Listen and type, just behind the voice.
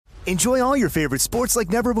Enjoy all your favorite sports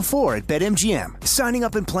like never before at BetMGM. Signing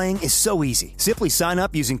up and playing is so easy. Simply sign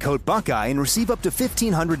up using code Buckeye and receive up to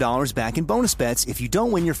 $1,500 back in bonus bets if you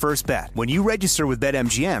don't win your first bet. When you register with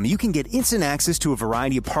BetMGM, you can get instant access to a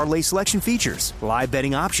variety of parlay selection features, live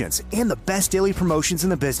betting options, and the best daily promotions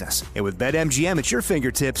in the business. And with BetMGM at your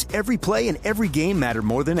fingertips, every play and every game matter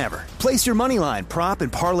more than ever. Place your moneyline, prop,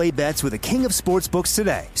 and parlay bets with the king of sportsbooks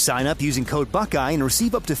today. Sign up using code Buckeye and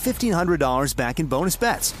receive up to $1,500 back in bonus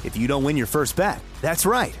bets if you don't win your first bet. That's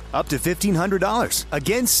right, up to $1,500.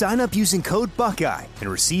 Again, sign up using code Buckeye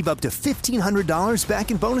and receive up to $1,500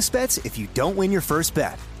 back in bonus bets if you don't win your first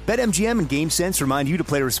bet. BetMGM and GameSense remind you to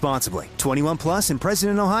play responsibly. 21 plus and present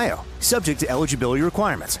in Ohio. Subject to eligibility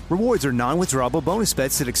requirements. Rewards are non-withdrawable bonus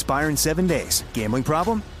bets that expire in 7 days. Gambling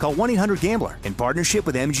problem? Call 1-800-GAMBLER in partnership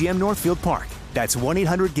with MGM Northfield Park. That's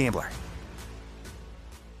 1-800-GAMBLER.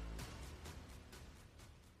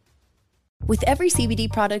 With every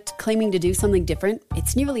CBD product claiming to do something different,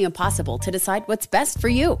 it's nearly impossible to decide what's best for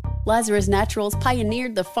you. Lazarus Naturals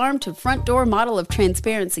pioneered the farm-to-front-door model of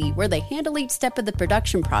transparency, where they handle each step of the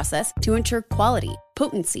production process to ensure quality,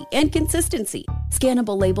 potency, and consistency.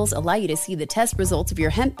 Scannable labels allow you to see the test results of your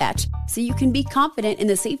hemp batch, so you can be confident in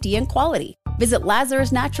the safety and quality. Visit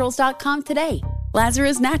LazarusNaturals.com today.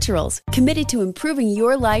 Lazarus Naturals, committed to improving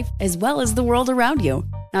your life as well as the world around you.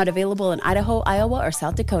 Not available in Idaho, Iowa, or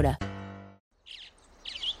South Dakota.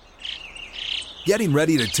 Getting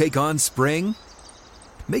ready to take on spring?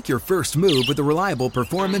 Make your first move with the reliable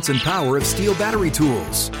performance and power of Steel battery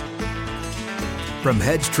tools. From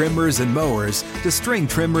hedge trimmers and mowers to string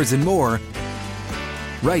trimmers and more,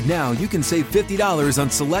 right now you can save $50 on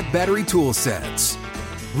select battery tool sets.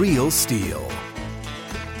 Real Steel.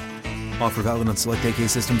 Offer valid on select AK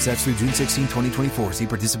system sets through June 16, 2024. See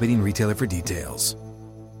participating retailer for details.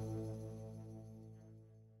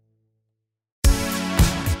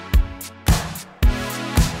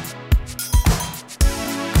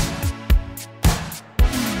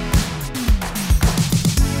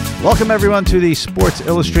 Welcome, everyone, to the Sports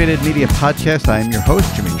Illustrated Media Podcast. I am your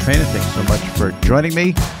host, Jimmy Traina. Thanks so much for joining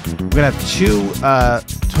me. We're going to have two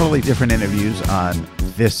totally different interviews on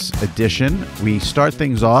this edition. We start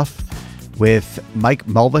things off with Mike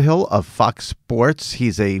Mulvihill of Fox Sports.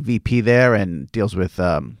 He's a VP there and deals with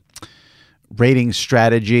ratings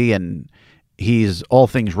strategy, and he's all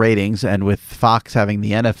things ratings. And with Fox having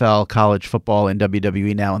the NFL, college football, and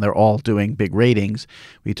WWE now, and they're all doing big ratings,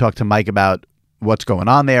 we talked to Mike about what's going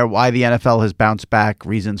on there, why the NFL has bounced back,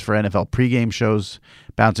 reasons for NFL pregame shows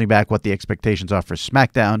bouncing back, what the expectations are for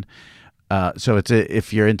SmackDown. So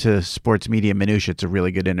if you're into sports media minutia, it's a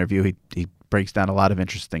really good interview. He breaks down a lot of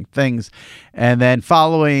interesting things. And then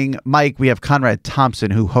following Mike, we have Conrad Thompson,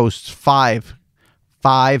 who hosts five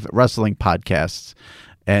wrestling podcasts.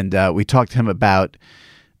 And we talked to him about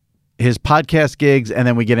his podcast gigs, and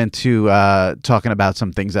then we get into talking about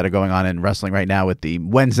some things that are going on in wrestling right now with the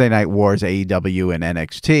Wednesday Night Wars, AEW and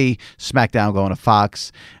NXT, SmackDown going to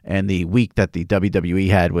Fox, and the week that the WWE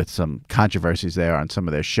had with some controversies there on some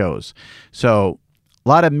of their shows. So a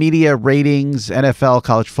lot of media ratings, NFL,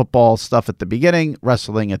 college football stuff at the beginning,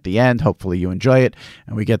 wrestling at the end. Hopefully you enjoy it,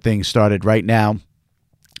 and we get things started right now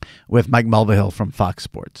with Mike Mulvihill from Fox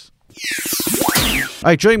Sports. All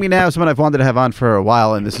right, joining me now is someone I've wanted to have on for a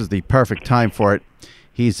while, and this is the perfect time for it.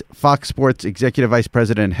 He's Fox Sports Executive Vice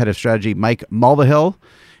President and Head of Strategy, Mike Mulvihill.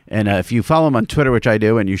 And if you follow him on Twitter, which I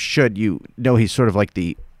do, and you should, you know he's sort of like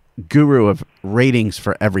the guru of ratings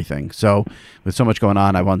for everything. So with so much going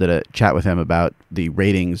on, I wanted to chat with him about the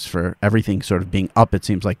ratings for everything sort of being up, it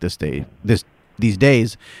seems like these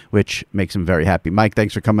days, which makes him very happy. Mike,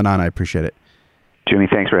 thanks for coming on. I appreciate it. Jimmy,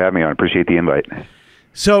 thanks for having me on. I appreciate the invite.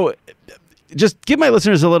 So just give my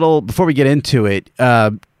listeners a little, before we get into it,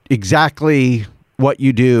 exactly what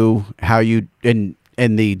you do, how you, and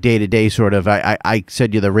the day-to-day sort of, I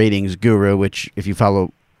said you're the ratings guru, which if you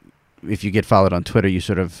get followed on Twitter, you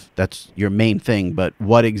sort of, that's your main thing, but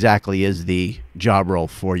what exactly is the job role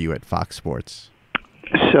for you at Fox Sports?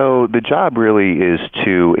 So the job really is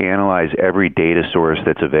to analyze every data source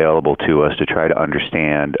that's available to us to try to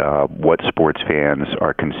understand what sports fans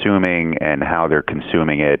are consuming and how they're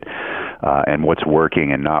consuming it, and what's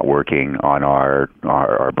working and not working on our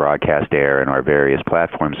broadcast air and our various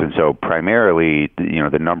platforms. And so primarily,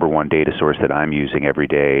 the number one data source that I'm using every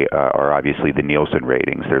day are obviously the Nielsen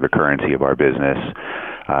ratings. They're the currency of our business.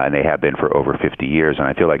 and they have been for over 50 years. And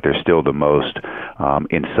I feel like they're still the most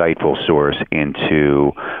insightful source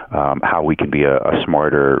into how we can be a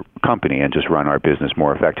smarter company and just run our business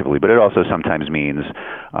more effectively. But it also sometimes means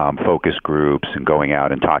focus groups and going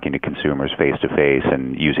out and talking to consumers face-to-face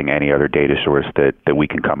and using any other data source that we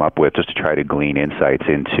can come up with just to try to glean insights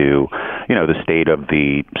into, the state of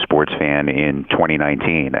the sports fan in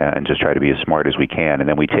 2019 and just try to be as smart as we can. And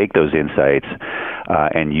then we take those insights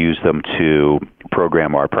and use them to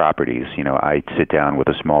program our properties. I sit down with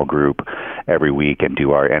a small group every week and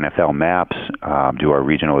do our NFL maps, do our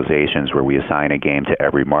regionalizations where we assign a game to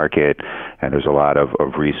every market, and there's a lot of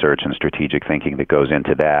research and strategic thinking that goes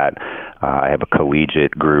into that. I have a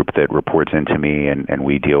collegiate group that reports into me, and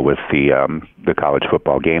we deal with the college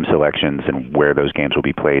football game selections and where those games will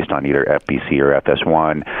be placed on either FBC or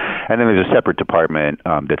FS1. And then there's a separate department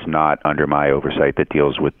that's not under my oversight that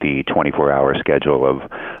deals with the 24-hour schedule of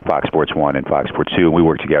Fox Sports 1 and Fox Sports 2. We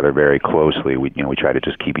work together very closely. We try to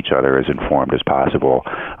just keep each other as informed as possible.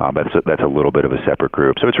 But that's a little bit of a separate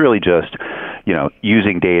group. So it's really just,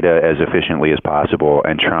 using data as efficiently as possible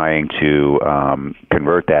and trying to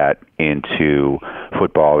convert that into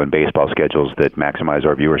football and baseball schedules that maximize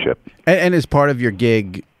our viewership. And as part of your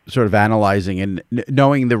gig, sort of analyzing and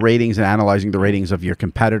knowing the ratings and analyzing the ratings of your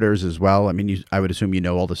competitors as well. I mean, I would assume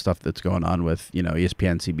all the stuff that's going on with,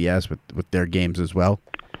 ESPN, CBS, with their games as well.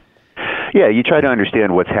 Yeah, you try to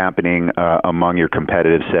understand what's happening among your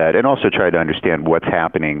competitive set and also try to understand what's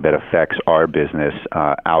happening that affects our business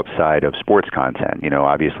outside of sports content.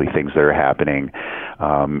 Obviously things that are happening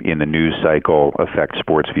in the news cycle affect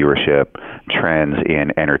sports viewership. Trends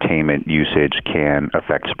in entertainment usage can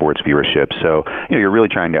affect sports viewership. So, you're really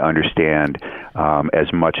trying to understand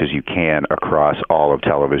as much as you can across all of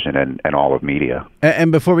television and all of media.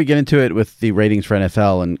 And before we get into it with the ratings for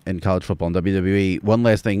NFL and college football and WWE, one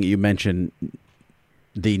last thing you mentioned,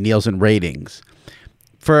 the Nielsen ratings.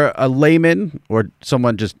 For a layman or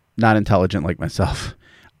someone just not intelligent like myself,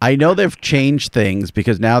 I know they've changed things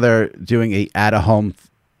because now they're doing a at-a-home.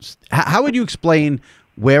 How would you explain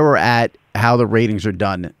where we're at, how the ratings are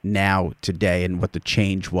done now today, and what the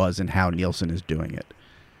change was and how Nielsen is doing it?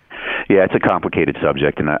 Yeah, it's a complicated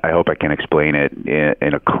subject, and I hope I can explain it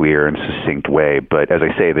in a clear and succinct way. But as I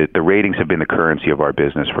say, the ratings have been the currency of our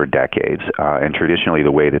business for decades. And traditionally,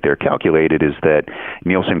 the way that they're calculated is that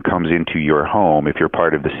Nielsen comes into your home, if you're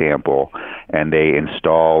part of the sample, and they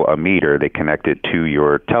install a meter, they connect it to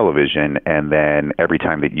your television, and then every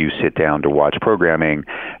time that you sit down to watch programming,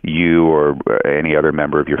 you or any other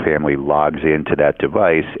member of your family logs into that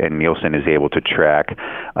device, and Nielsen is able to track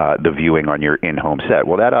the viewing on your in-home set.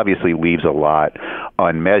 Well, that obviously leaves a lot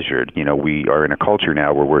unmeasured. We are in a culture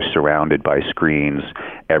now where we're surrounded by screens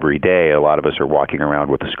every day. A lot of us are walking around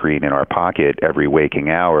with a screen in our pocket every waking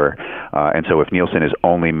hour. And so if Nielsen is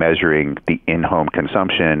only measuring the in-home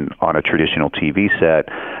consumption on a traditional TV set,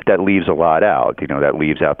 that leaves a lot out. That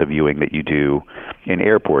leaves out the viewing that you do in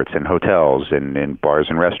airports and hotels and in bars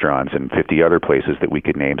and restaurants and 50 other places that we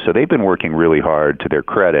could name. So they've been working really hard, to their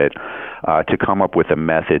credit, to come up with a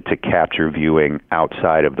method to capture viewing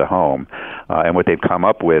outside of the home. And what they've come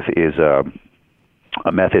up with is a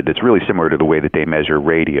method that's really similar to the way that they measure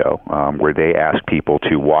radio, where they ask people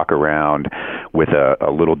to walk around with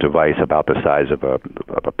a little device about the size of a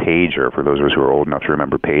pager, for those of us who are old enough to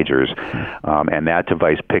remember pagers, and that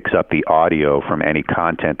device picks up the audio from any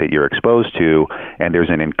content that you're exposed to, and there's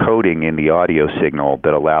an encoding in the audio signal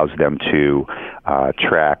that allows them to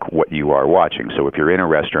track what you are watching. So if you're in a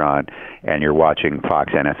restaurant and you're watching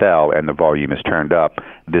Fox NFL and the volume is turned up,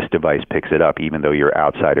 this device picks it up even though you're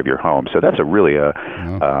outside of your home. So that's really a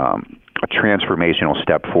transformational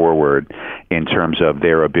step forward in terms of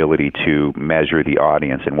their ability to measure the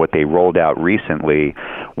audience. And what they rolled out recently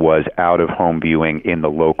was out-of-home viewing in the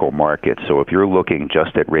local market. So if you're looking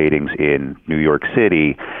just at ratings in New York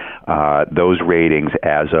City, those ratings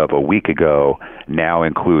as of a week ago now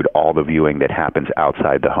include all the viewing that happens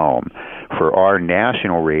outside the home. For our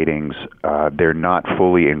national ratings, they're not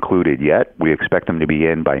fully included yet. We expect them to be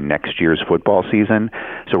in by next year's football season.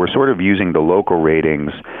 So we're sort of using the local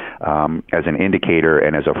ratings as an indicator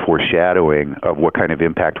and as a foreshadowing of what kind of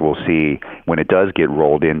impact we'll see when it does get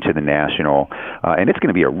rolled into the national. And it's going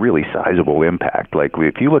to be a really sizable impact. Like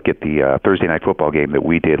if you look at the Thursday night football game that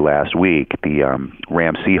we did last week, the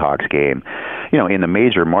Rams-Seahawks Fox game. In the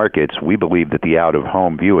major markets, we believe that the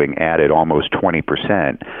out-of-home viewing added almost 20%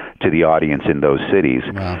 to the audience in those cities.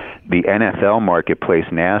 Wow. The NFL marketplace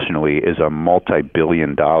nationally is a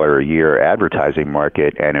multi-billion-dollar-a-year advertising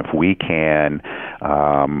market, and if we can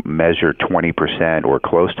measure 20% or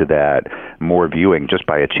close to that more viewing just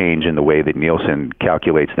by a change in the way that Nielsen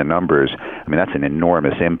calculates the numbers, that's an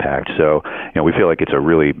enormous impact. So, we feel like it's a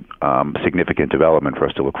really significant development for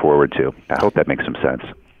us to look forward to. I hope that makes some sense.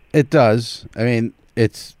 It does. The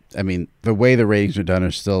way the ratings are done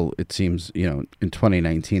are still, it seems, in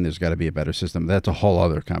 2019, there's got to be a better system. That's a whole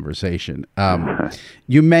other conversation.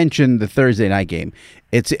 You mentioned the Thursday night game.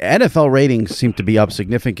 NFL ratings seem to be up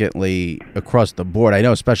significantly across the board. I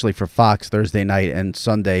know, especially for Fox, Thursday night and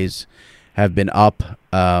Sundays have been up.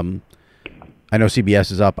 I know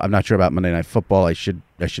CBS is up. I'm not sure about Monday Night Football. I should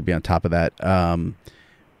be on top of that.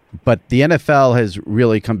 But the NFL has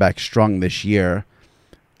really come back strong this year.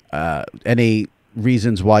 Any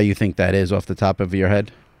reasons why you think that is off the top of your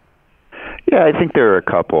head? Yeah, I think there are a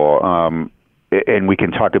couple. And we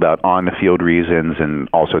can talk about on-the-field reasons and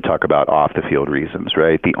also talk about off-the-field reasons,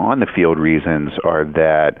 right? The on-the-field reasons are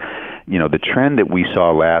that, the trend that we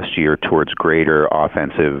saw last year towards greater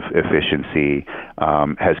offensive efficiency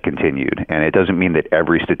has continued. And it doesn't mean that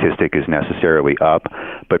every statistic is necessarily up,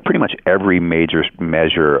 but pretty much every major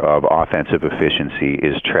measure of offensive efficiency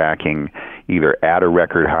is tracking either at a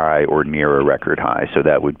record high or near a record high. So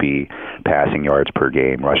that would be passing yards per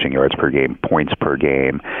game, rushing yards per game, points per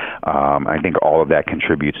game. I think all of that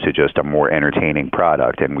contributes to just a more entertaining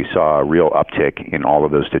product. And we saw a real uptick in all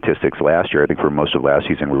of those statistics last year. I think for most of last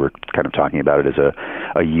season, we were kind of talking about it as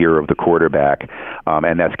a year of the quarterback.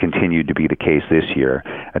 And that's continued to be the case this year.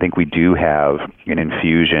 I think we do have an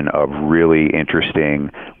infusion of really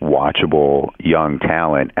interesting, watchable young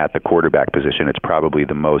talent at the quarterback position. It's probably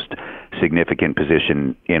the most significant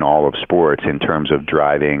position in all of sports in terms of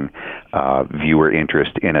driving viewer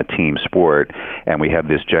interest in a team sport. And we have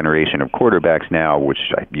this generation of quarterbacks now,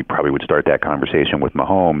 which you probably would start that conversation with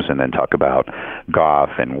Mahomes and then talk about Goff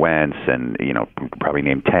and Wentz and, probably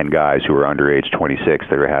name 10 guys who are under age 26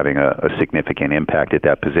 that are having a significant impact at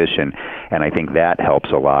that position. And I think that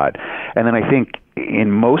helps a lot. And then I think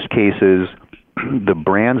in most cases, the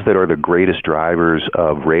brands that are the greatest drivers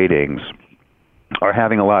of ratings are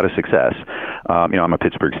having a lot of success. I'm a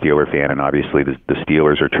Pittsburgh Steelers fan, and obviously the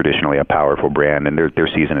Steelers are traditionally a powerful brand, and their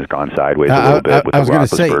season has gone sideways a little bit with the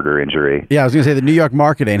Roethlisberger injury. Yeah, I was going to say the New York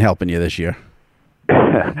market ain't helping you this year.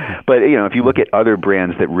 But, if you look at other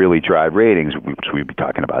brands that really drive ratings, which we'd be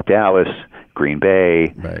talking about Dallas, Green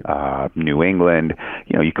Bay, right. New England,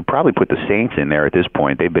 you could probably put the Saints in there at this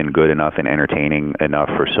point. They've been good enough and entertaining enough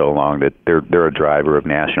for so long that they're a driver of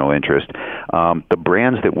national interest. The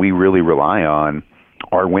brands that we really rely on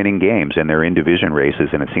are winning games, and they're in division races,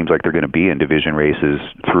 and it seems like they're going to be in division races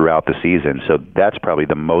throughout the season. So that's probably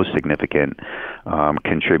the most significant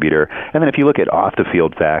contributor. And then if you look at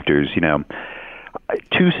off-the-field factors,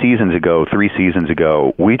 3 seasons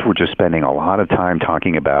ago, we were just spending a lot of time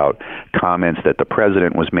talking about comments that the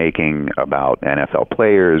president was making about NFL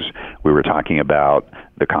players. We were talking about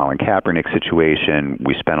the Colin Kaepernick situation.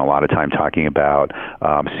 We spent a lot of time talking about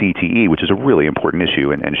CTE, which is a really important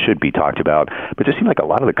issue and should be talked about. But it just seemed like a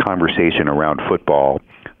lot of the conversation around football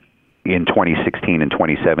in 2016 and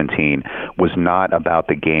 2017 was not about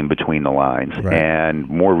the game between the lines. Right. And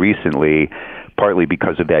more recently, partly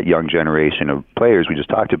because of that young generation of players we just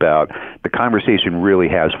talked about, the conversation really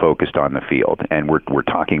has focused on the field. And we're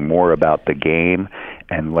talking more about the game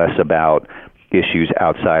and less about issues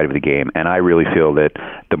outside of the game. And I really feel that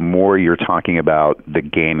the more you're talking about the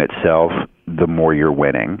game itself, the more you're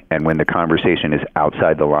winning. And when the conversation is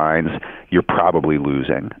outside the lines, you're probably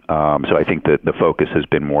losing. So I think that the focus has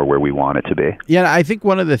been more where we want it to be. Yeah, I think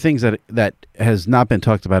one of the things that has not been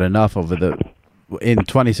talked about enough in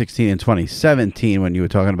 2016 and 2017, when you were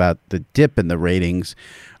talking about the dip in the ratings,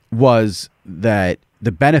 was that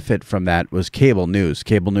the benefit from that was cable news.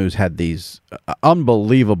 Cable news had these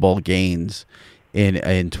unbelievable gains in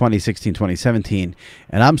 2016, 2017.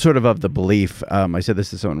 And I'm sort of the belief, I said this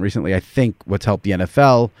to someone recently, I think what's helped the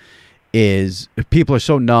NFL is people are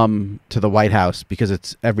so numb to the White House because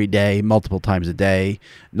it's every day, multiple times a day,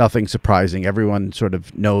 nothing surprising. Everyone sort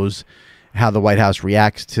of knows how the White House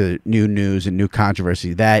reacts to new news and new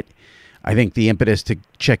controversy. That I think the impetus to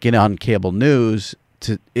check in on cable news,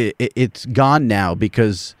 it's gone now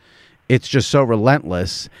because it's just so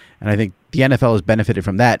relentless. And I think the NFL has benefited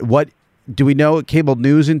from that. What do we know? Cable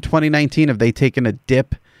news in 2019, have they taken a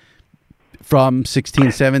dip from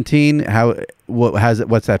 16, 17?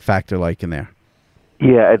 What's that factor like in there?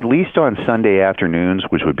 Yeah, at least on Sunday afternoons,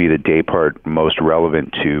 which would be the day part most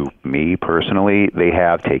relevant to me personally, they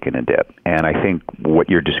have taken a dip. And I think what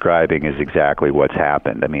you're describing is exactly what's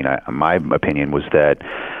happened. I mean, my opinion was that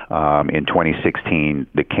in 2016,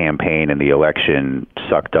 the campaign and the election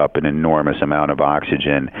sucked up an enormous amount of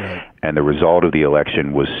oxygen. Right. And the result of the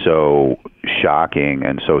election was so shocking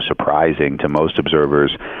and so surprising to most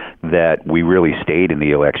observers that we really stayed in the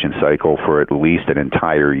election cycle for at least an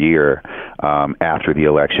entire year after the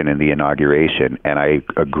election and the inauguration. And I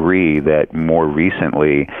agree that more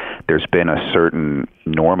recently there's been a certain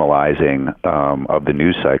normalizing of the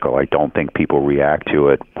news cycle. I don't think people react to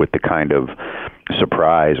it with the kind of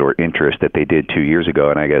surprise or interest that they did 2 years ago.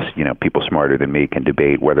 And I guess, people smarter than me can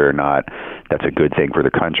debate whether or not that's a good thing for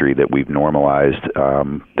the country that we've normalized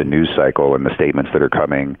the news cycle and the statements that are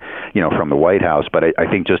coming, from the White House. But I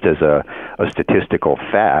think just as a statistical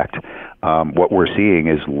fact, what we're seeing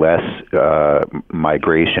is less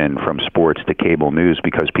migration from sports to cable news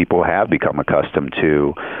because people have become accustomed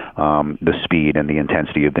to the speed and the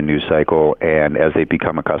intensity of the news cycle. And as they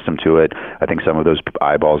become accustomed to it, I think some of those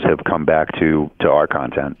eyeballs have come back to our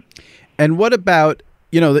content. And what about,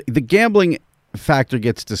 the gambling factor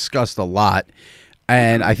gets discussed a lot.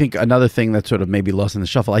 And I think another thing that's sort of maybe lost in the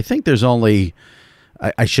shuffle, I think there's only,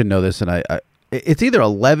 I should know this, and it's either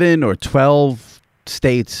 11 or 12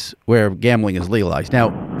 states where gambling is legalized. Now,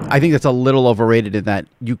 I think that's a little overrated in that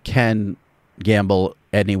you can gamble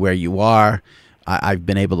anywhere you are. I've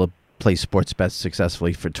been able to play sports bets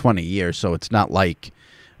successfully for 20 years, so it's not like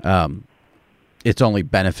it's only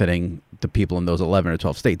benefiting the people in those 11 or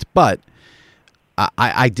 12 states. But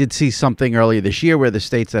I did see something earlier this year where the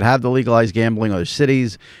states that have the legalized gambling or the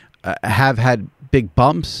cities have had big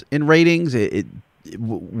bumps in ratings.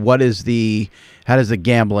 How does the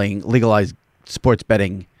gambling, legalized sports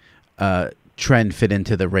betting trend fit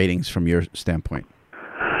into the ratings from your standpoint?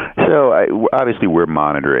 So obviously we're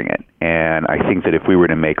monitoring it, and I think that if we were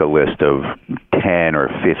to make a list of 10 or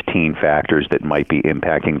 15 factors that might be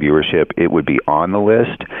impacting viewership, it would be on the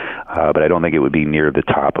list, but I don't think it would be near the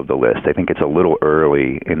top of the list. I think it's a little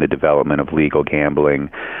early in the development of legal gambling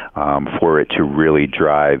for it to really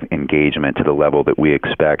drive engagement to the level that we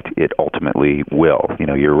expect it ultimately will.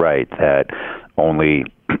 You're right that only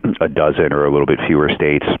a dozen or a little bit fewer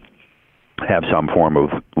states have some form of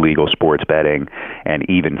legal sports betting, and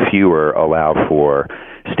even fewer allow for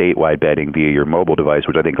statewide betting via your mobile device,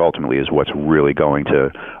 which I think ultimately is what's really going to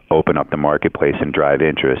open up the marketplace and drive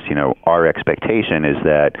interest. Our expectation is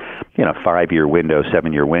that in a 5-year window,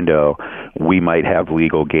 7-year window, we might have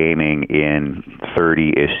legal gaming in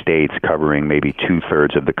 30-ish states covering maybe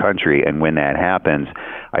 2/3 of the country. And when that happens,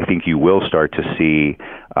 I think you will start to see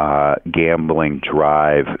gambling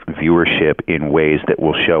drive viewership in ways that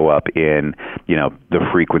will show up in, the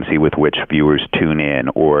frequency with which viewers tune in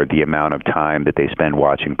or the amount of time that they spend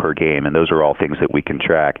watching per game. And those are all things that we can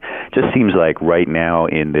track. Just seems like right now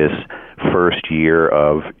in this first year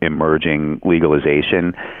of emerging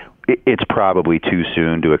legalization, it's probably too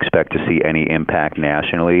soon to expect to see any impact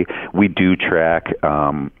nationally. We do track,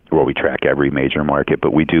 we track every major market,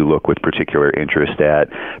 but we do look with particular interest at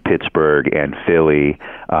Pittsburgh and Philly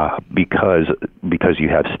because you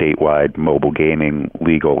have statewide mobile gaming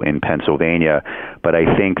legal in Pennsylvania. But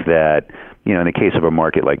I think that, in the case of a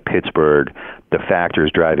market like Pittsburgh, the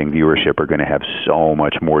factors driving viewership are going to have so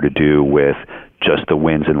much more to do with just the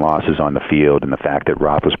wins and losses on the field and the fact that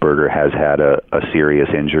Roethlisberger has had a serious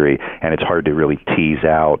injury, and it's hard to really tease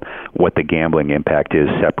out what the gambling impact is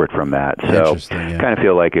separate from that. So kind of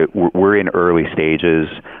feel like we're in early stages,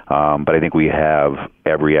 but I think we have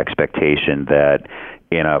every expectation that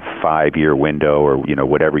in a 5-year window or,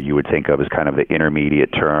 whatever you would think of as kind of the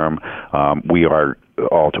intermediate term, we are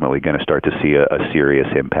ultimately going to start to see a serious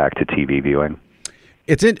impact to TV viewing.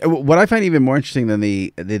 What I find even more interesting than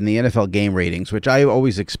the NFL game ratings, which I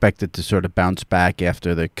always expected to sort of bounce back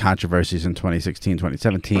after the controversies in 2016,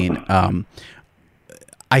 2017.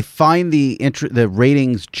 I find the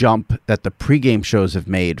ratings jump that the pregame shows have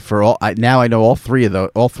made for all. Now I know all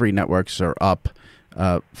three networks are up.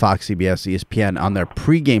 Fox, CBS, ESPN on their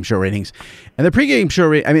pregame show ratings, and the pregame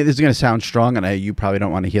show. I mean, this is going to sound strong, and you probably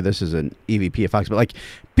don't want to hear this as an EVP of Fox, but like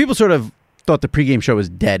people sort of thought the pregame show was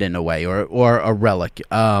dead in a way, or a relic,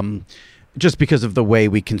 just because of the way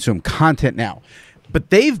we consume content now. But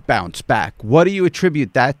they've bounced back. What do you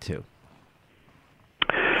attribute that to?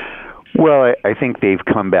 Well, I think they've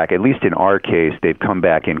come back, at least in our case, they've come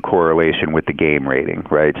back in correlation with the game rating,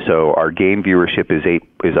 right? So our game viewership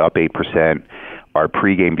is up 8%. our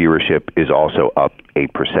pregame viewership is also up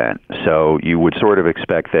 8%. So you would sort of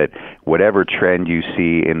expect that whatever trend you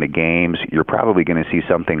see in the games, you're probably going to see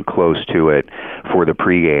something close to it for the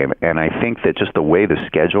pregame. And I think that just the way the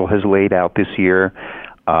schedule has laid out this year,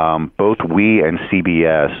 both we and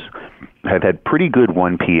CBS have had pretty good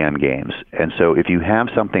 1 p.m. games. And so if you have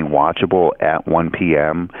something watchable at 1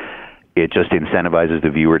 p.m., it just incentivizes the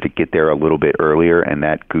viewer to get there a little bit earlier, and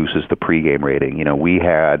that gooses the pregame rating. You know, we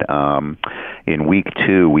had, in week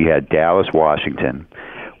 2, we had Dallas-Washington,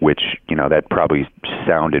 which, you know, that probably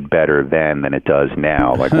sounded better then than it does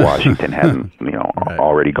now. Like Washington hadn't, Right.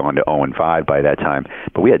 already gone to 0-5 by that time.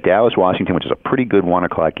 But we had Dallas-Washington, which is a pretty good 1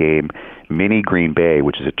 o'clock game, Mini-Green Bay,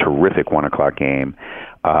 which is a terrific 1 o'clock game,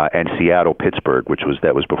 and Seattle-Pittsburgh, which was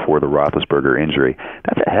before the Roethlisberger injury.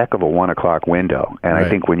 That's a heck of a 1 o'clock window. And Right. I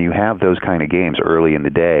think when you have those kind of games early in the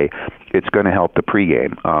day, it's going to help the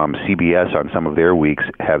pregame. CBS on some of their weeks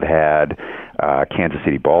have had Kansas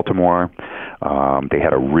City-Baltimore. They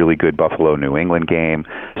had a really good Buffalo-New England game.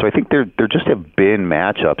 So I think there just have been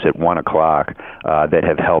matchups at 1 o'clock that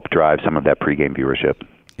have helped drive some of that pregame viewership.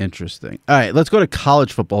 Interesting. All right, let's go to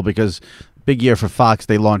college football because big year for Fox.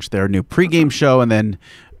 They launched their new pregame show, and then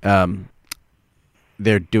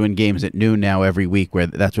they're doing games at noon now every week.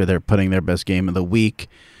 That's where they're putting their best game of the week.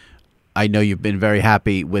 I know you've been very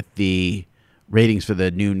happy with the ratings for the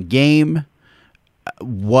noon game.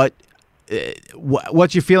 What's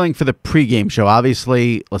your feeling for the pregame show?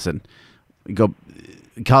 Obviously, listen,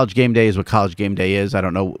 College Game Day is what College Game Day is. I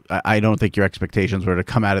don't know. I don't think your expectations were to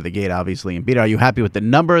come out of the gate, obviously, and beat it. Are you happy with the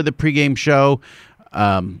number of the pregame show?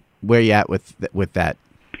 Where are you at with that?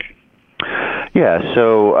 Yeah,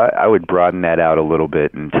 so I would broaden that out a little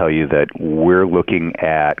bit and tell you that we're looking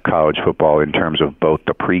at college football in terms of both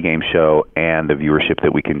the pregame show and the viewership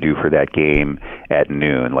that we can do for that game at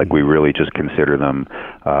noon. Like, we really just consider them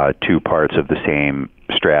two parts of the same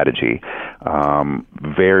strategy.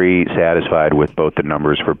 Very satisfied with both the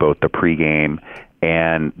numbers for both the pregame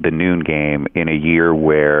and the noon game in a year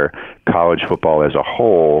where college football as a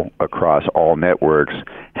whole across all networks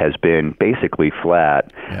has been basically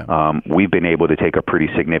flat. Yeah. We've been able to take a pretty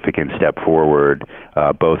significant step forward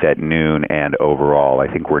both at noon and overall. I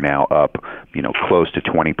think we're now up, close to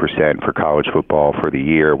 20% for college football for the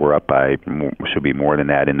year. We're up by, should be more than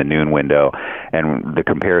that in the noon window. And the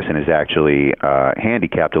comparison is actually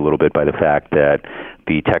handicapped a little bit by the fact that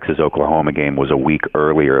the Texas-Oklahoma game was a week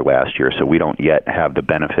earlier last year, so we don't yet have the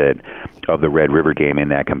benefit of the Red River game in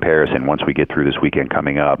that comparison. Once we get through this weekend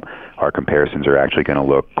coming up, our comparisons are actually going to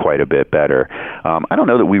look quite a bit better. I don't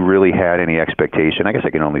know that we really had any expectation. I guess I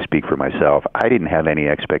can only speak for myself. I didn't have any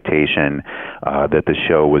expectation that the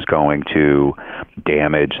show was going to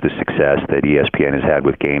damage the success that ESPN has had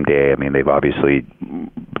with Game Day. I mean, they've obviously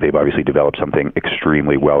developed something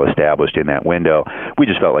extremely well established in that window. We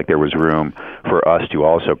just felt like there was room for us to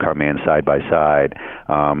also come in side by side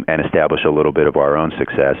and establish a little bit of our own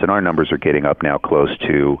success. And our numbers are getting up now close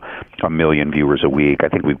to 1 million viewers a week. I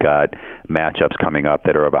think we've got matchups coming up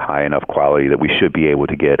that are of a high enough quality that we should be able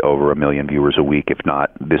to get over 1 million viewers a week, if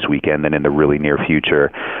not this weekend, then in the really near future.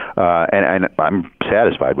 And I'm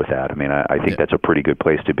satisfied with that. I mean, I think that's a pretty good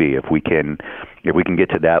place to be. If we can get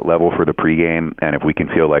to that level for the pregame, and if we can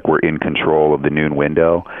feel like we're in control of the noon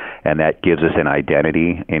window, and that gives us an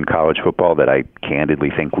identity in college football that I candidly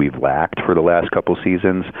think we've lacked for the last couple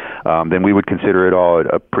seasons, then we would consider it all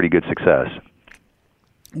a pretty good success.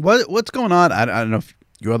 What's going on? I don't know if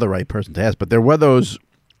you're the right person to ask, but there were those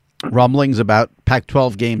rumblings about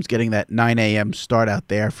Pac-12 games getting that 9 a.m. start out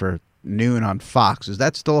there for noon on Fox. Is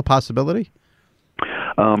that still a possibility?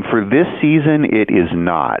 For this season, it is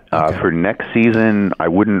not. Okay. For next season, I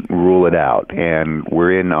wouldn't rule it out. And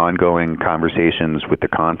we're in ongoing conversations with the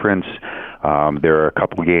conference. There are a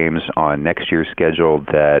couple games on next year's schedule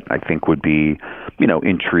that I think would be,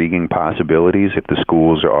 intriguing possibilities if the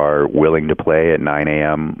schools are willing to play at 9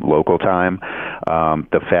 a.m. local time.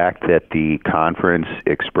 The fact that the conference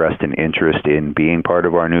expressed an interest in being part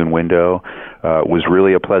of our noon window was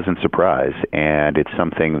really a pleasant surprise. And it's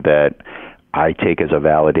something that I take as a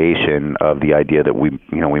validation of the idea that we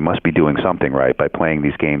must be doing something right by playing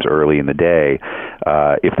these games early in the day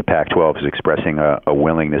if the Pac-12 is expressing a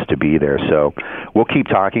willingness to be there. So we'll keep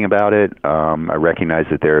talking about it. I recognize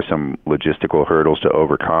that there are some logistical hurdles to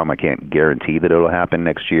overcome. I can't guarantee that it'll happen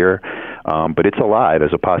next year, but it's alive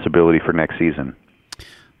as a possibility for next season.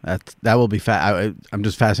 That will be I'm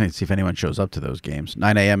just fascinated to see if anyone shows up to those games.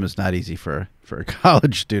 9 a.m. is not easy for a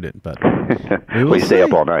college student, but we stay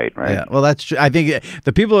up all night, right? Yeah, well, that's true. I think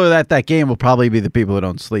the people who are at that game will probably be the people who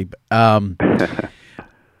don't sleep.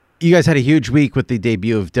 You guys had a huge week with the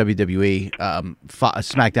debut of WWE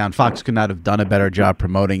SmackDown. Fox could not have done a better job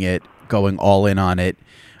promoting it, going all in on it.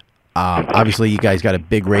 Obviously, you guys got a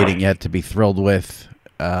big rating yet to be thrilled with.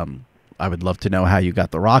 I would love to know how you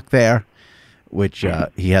got The Rock there, which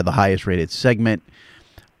he had the highest rated segment.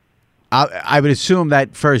 I would assume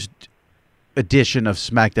that first edition of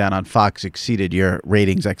SmackDown on Fox exceeded your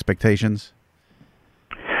ratings expectations.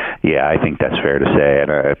 Yeah, I think that's fair to say,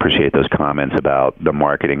 and I appreciate those comments about the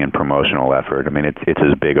marketing and promotional effort. I mean, it's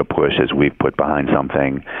as big a push as we've put behind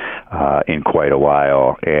something in quite a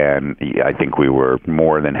while, and I think we were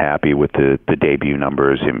more than happy with the debut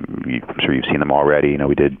numbers. I'm sure you've seen them already. You know,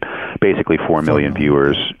 we did basically 4 million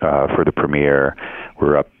viewers for the premiere.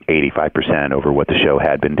 We're up 85% over what the show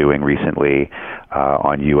had been doing recently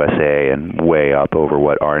on USA, and way up over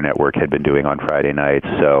what our network had been doing on Friday nights.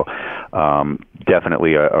 So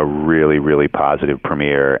definitely a really, really positive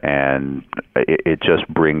premiere, and it just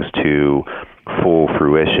brings to full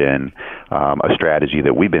fruition a strategy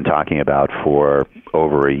that we've been talking about for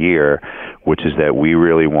over a year, which is that we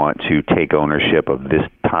really want to take ownership of this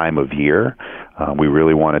time of year. We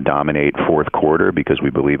really want to dominate fourth quarter because we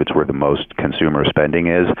believe it's where the most consumer spending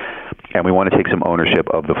is. And we want to take some ownership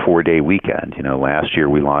of the 4-day weekend. You know, last year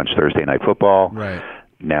we launched Thursday Night Football. Right.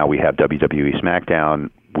 Now we have WWE SmackDown.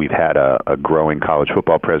 We've had a growing college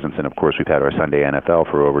football presence, and of course we've had our Sunday NFL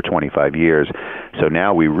for over 25 years. So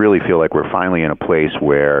now we really feel like we're finally in a place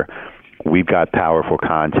where we've got powerful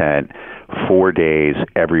content 4 days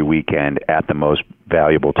every weekend at the most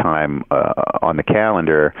valuable time on the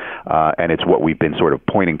calendar, and it's what we've been sort of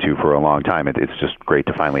pointing to for a long time. It's just great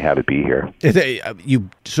to finally have it be here. You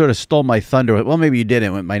sort of stole my thunder. Well, maybe you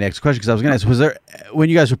didn't with my next question, because I was going to ask, was there, when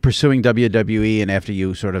you guys were pursuing WWE and after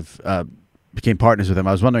you sort of became partners with them,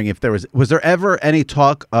 I was wondering if there was there ever any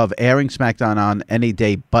talk of airing SmackDown on any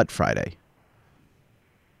day but Friday?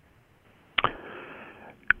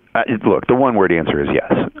 Look, the one-word answer is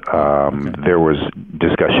yes. There was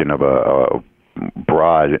discussion of a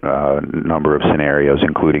broad number of scenarios,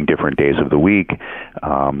 including different days of the week,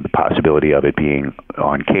 the possibility of it being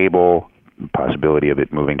on cable, the possibility of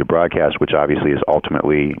it moving to broadcast, which obviously is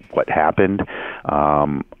ultimately what happened.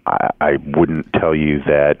 I wouldn't tell you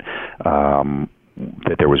that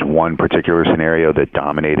there was one particular scenario that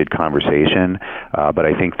dominated conversation, but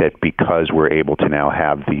I think that because we're able to now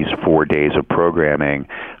have these 4 days of programming,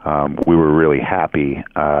 we were really happy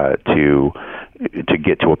to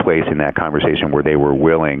get to a place in that conversation where they were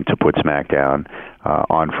willing to put SmackDown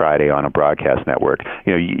on Friday on a broadcast network.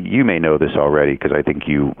 You know, you may know this already because I think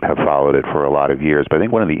you have followed it for a lot of years, but I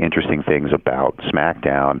think one of the interesting things about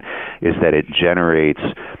SmackDown is that it generates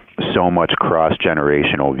so much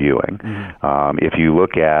cross-generational viewing. Mm-hmm. If you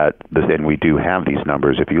look at this, and we do have these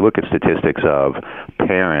numbers, if you look at statistics of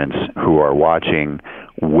parents who are watching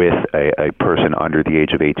with a person under the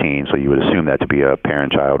age of 18, so you would assume that to be a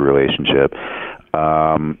parent-child relationship,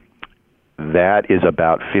 that is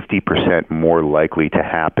about 50% more likely to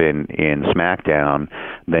happen in SmackDown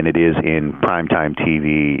than it is in primetime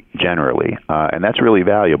TV generally. And that's really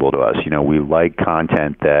valuable to us. You know, we like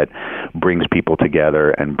content that brings people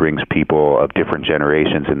together and brings people of different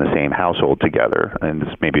generations in the same household together. And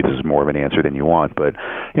maybe this is more of an answer than you want, but,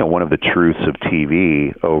 you know, one of the truths of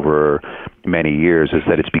TV over many years is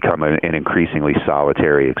that it's become an increasingly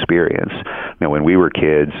solitary experience. You know, when we were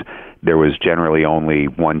kids, there was generally only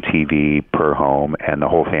one TV per home, and the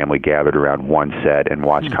whole family gathered around one set and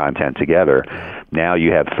watched content together. Now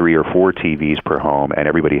you have 3 or 4 TVs per home, and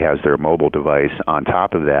everybody has their mobile device on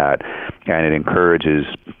top of that, and it encourages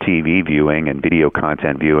TV viewing and video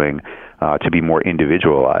content viewing to be more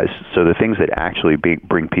individualized. So the things that actually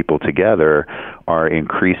bring people together are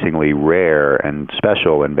increasingly rare and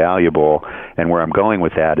special and valuable. And where I'm going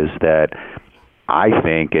with that is that I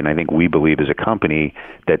think we believe as a company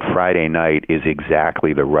that Friday night is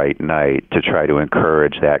exactly the right night to try to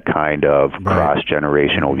encourage that kind of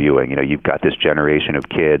cross-generational viewing. You know, you've got this generation of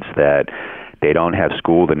kids that they don't have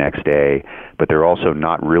school the next day, but they're also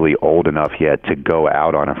not really old enough yet to go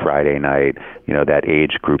out on a Friday night, you know, that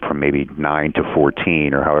age group from maybe 9 to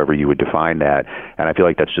 14 or however you would define that. And I feel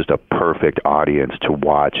like that's just a perfect audience to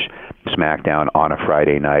watch SmackDown on a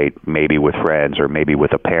Friday night, maybe with friends or maybe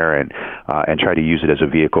with a parent, and try to use it as a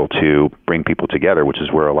vehicle to bring people together, which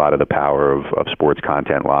is where a lot of the power of sports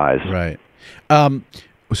content lies. Right.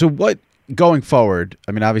 So what, going forward,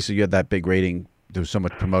 I mean, obviously you had that big rating. There was so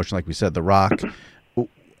much promotion, like we said, The Rock.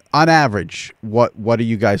 On average, what are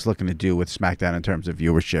you guys looking to do with SmackDown in terms of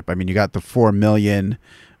viewership? I mean, you got the 4 million.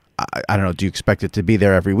 I don't know. Do you expect it to be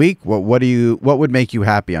there every week? What would make you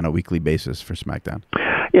happy on a weekly basis for SmackDown?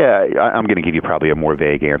 Yeah, I'm going to give you probably a more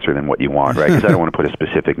vague answer than what you want, right? Because I don't want to put a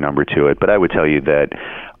specific number to it. But I would tell you that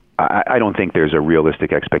I don't think there's a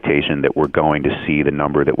realistic expectation that we're going to see the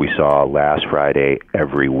number that we saw last Friday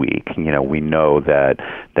every week. You know, we know that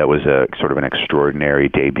that was a sort of an extraordinary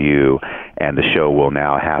debut, and the show will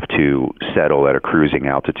now have to settle at a cruising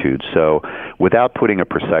altitude. So without putting a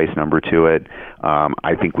precise number to it,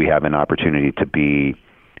 I think we have an opportunity to be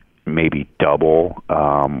maybe double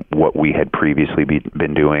what we had previously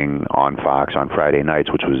been doing on Fox on Friday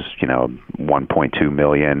nights, which was, 1.2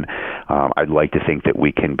 million. I'd like to think that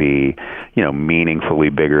we can be, meaningfully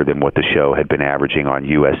bigger than what the show had been averaging on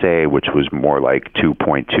USA, which was more like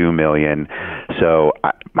 2.2 million. So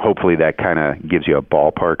hopefully that kind of gives you a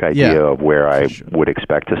ballpark idea of where I would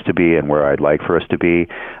expect us to be and where I'd like for us to be,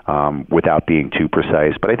 without being too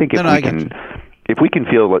precise. But I think if we can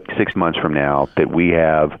feel like 6 months from now that we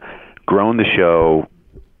have grown the show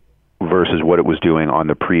versus what it was doing on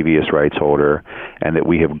the previous rights holder, and that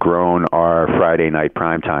we have grown our Friday night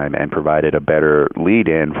primetime and provided a better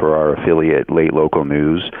lead-in for our affiliate late local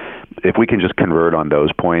news, if we can just convert on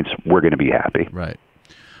those points, we're going to be happy. Right.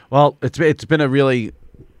 Well, it's been a really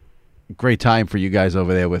great time for you guys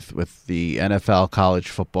over there with the NFL, college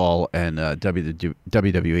football, and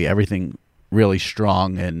WWE. Everything really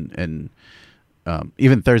strong, and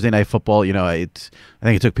even Thursday Night Football. I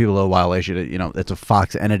think it took people a little while last year to, it's a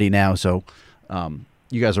Fox entity now, so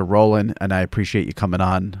you guys are rolling, and I appreciate you coming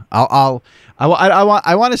on. I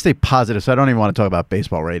want to stay positive, so I don't even want to talk about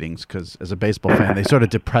baseball ratings, because as a baseball fan, they sort of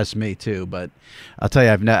depress me too. But I'll tell you,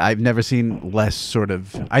 I've never seen less sort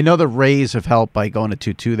of. I know the Rays have helped by going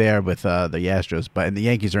to 2-2 there with the Astros, and the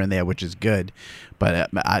Yankees are in there, which is good. But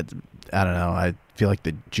I don't know. I feel like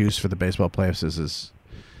the juice for the baseball playoffs is as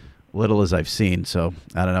little as I've seen, so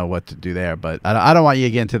I don't know what to do there. But I don't want you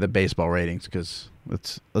to get into the baseball ratings, because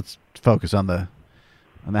let's focus on the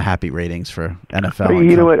happy ratings for NFL. But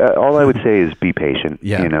you know what? All I would say is be patient.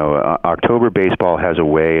 Yeah. October baseball has a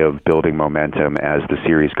way of building momentum as the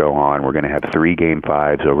series go on. We're going to have 3 Game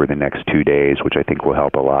 5s over the next 2 days, which I think will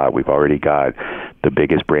help a lot. We've already got the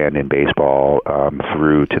biggest brand in baseball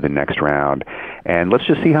through to the next round. And let's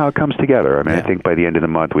just see how it comes together. I mean, I think by the end of the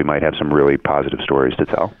month, we might have some really positive stories to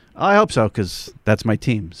tell. I hope so, because that's my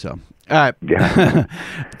team. So, all right. Yeah.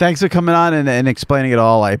 Thanks for coming on and explaining it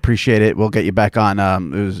all. I appreciate it. We'll get you back on.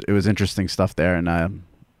 It was interesting stuff there, and I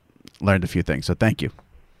learned a few things. So thank you.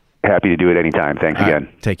 Happy to do it anytime. Thanks again.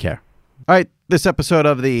 Take care. All right. This episode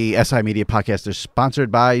of the SI Media Podcast is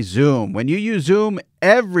sponsored by Zoom. When you use Zoom,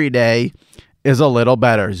 every day is a little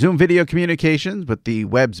better. Zoom Video Communications, with the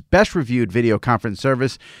web's best reviewed video conference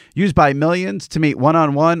service, used by millions to meet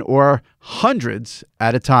one-on-one or hundreds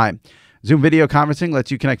at a time. Zoom Video Conferencing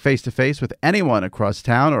lets you connect face-to-face with anyone across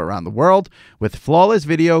town or around the world with flawless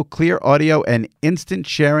video, clear audio, and instant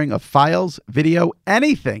sharing of files, video,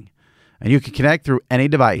 anything. And you can connect through any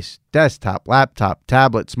device: desktop, laptop,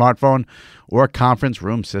 tablet, smartphone, or conference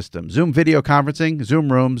room system. Zoom Video Conferencing,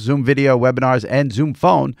 Zoom Rooms, Zoom Video Webinars, and Zoom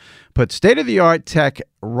Phone put state-of-the-art tech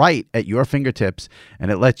right at your fingertips,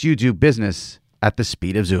 and it lets you do business at the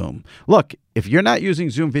speed of Zoom. Look, if you're not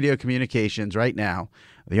using Zoom Video Communications right now,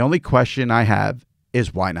 the only question I have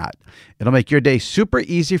is why not? It'll make your day super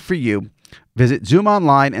easy for you. Visit Zoom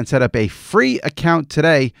online and set up a free account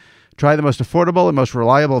today. Try the most affordable and most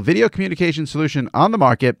reliable video communication solution on the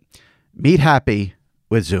market. Meet happy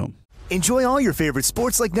with Zoom. Enjoy all your favorite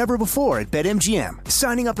sports like never before at BetMGM.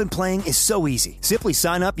 Signing up and playing is so easy. Simply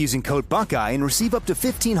sign up using code Buckeye and receive up to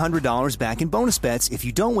 $1,500 back in bonus bets if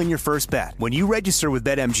you don't win your first bet. When you register with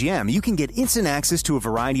BetMGM, you can get instant access to a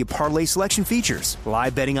variety of parlay selection features,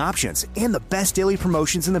 live betting options, and the best daily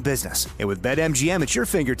promotions in the business. And with BetMGM at your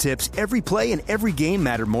fingertips, every play and every game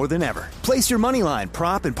matter more than ever. Place your moneyline,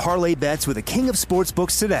 prop, and parlay bets with the king of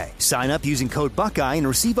sportsbooks today. Sign up using code Buckeye and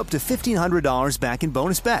receive up to $1,500 back in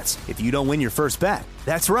bonus bets if you don't win your first bet.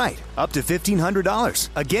 That's right, up to $1,500.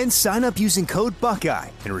 Again, sign up using code Buckeye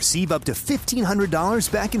and receive up to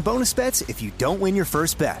 $1,500 back in bonus bets if you don't win your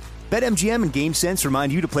first bet. BetMGM and GameSense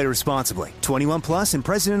remind you to play responsibly. 21 plus and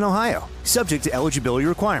present in Ohio. Subject to eligibility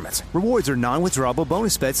requirements. Rewards are non-withdrawable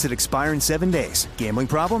bonus bets that expire in 7 days. Gambling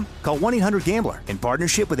problem? Call 1-800-GAMBLER in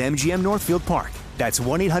partnership with MGM Northfield Park. That's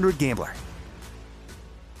 1-800-GAMBLER.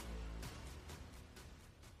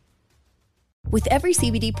 With every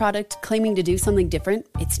CBD product claiming to do something different,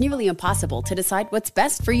 it's nearly impossible to decide what's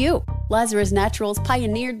best for you. Lazarus Naturals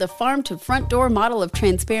pioneered the farm-to-front-door model of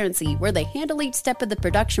transparency, where they handle each step of the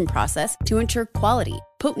production process to ensure quality,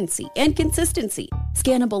 potency, and consistency.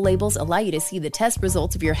 Scannable labels allow you to see the test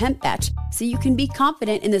results of your hemp batch, so you can be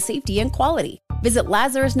confident in the safety and quality. Visit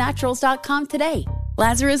LazarusNaturals.com today.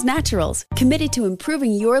 Lazarus Naturals, committed to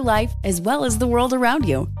improving your life as well as the world around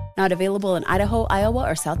you. Not available in Idaho, Iowa,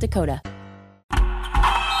 or South Dakota.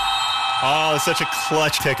 Oh, such a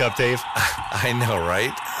clutch pickup, Dave. I know,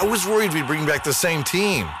 right? I was worried we'd bring back the same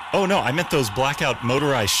team. Oh, no, I meant those blackout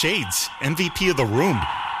motorized shades. MVP of the room.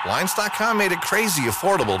 Blinds.com made it crazy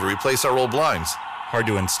affordable to replace our old blinds. Hard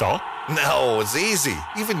to install? No, it's easy.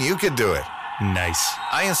 Even you could do it. Nice.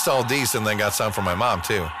 I installed these and then got some for my mom,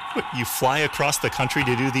 too. What, you fly across the country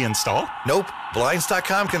to do the install? Nope.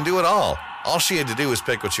 Blinds.com can do it all. All she had to do was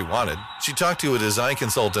pick what she wanted. She talked to a design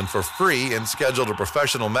consultant for free and scheduled a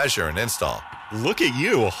professional measure and install. Look at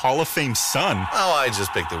you, a Hall of Fame son. Oh, I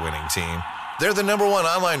just picked the winning team. They're the #1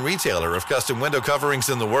 online retailer of custom window coverings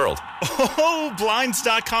in the world. Oh,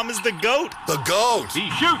 Blinds.com is the GOAT. The GOAT! He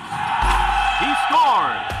shoots! He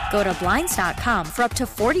scores! Go to Blinds.com for up to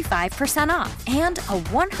 45% off and a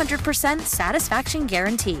 100% satisfaction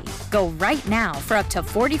guarantee. Go right now for up to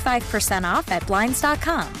 45% off at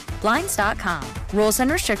Blinds.com. Blinds.com. Rules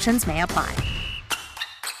and restrictions may apply.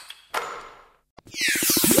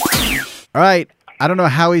 All right. I don't know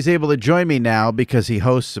how he's able to join me now because he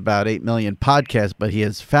hosts about 8 million podcasts, but he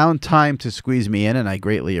has found time to squeeze me in, and I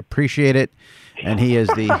greatly appreciate it. And he is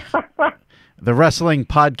the wrestling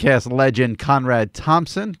podcast legend, Conrad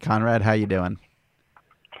Thompson. Conrad, how you doing?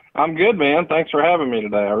 I'm good, man. Thanks for having me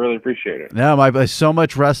today. I really appreciate it. No, there's so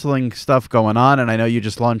much wrestling stuff going on, and I know you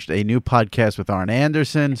just launched a new podcast with Arn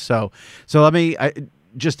Anderson. So let me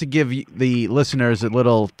just to give the listeners a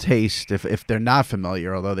little taste, if they're not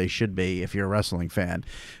familiar, although they should be if you're a wrestling fan.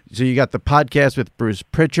 So you got the podcast with Bruce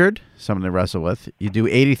Pritchard, someone to wrestle with. You do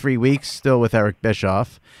 83 Weeks still with Eric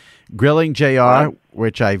Bischoff. Grilling JR, right,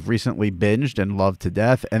 which I've recently binged and loved to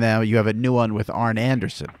death. And now you have a new one with Arn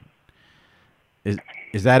Anderson.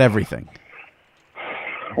 Is that everything?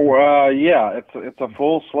 Well, yeah, it's a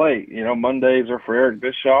full slate. You know, Mondays are for Eric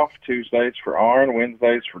Bischoff, Tuesdays for Arn,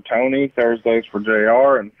 Wednesdays for Tony, Thursdays for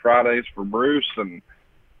JR, and Fridays for Bruce. And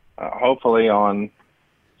hopefully on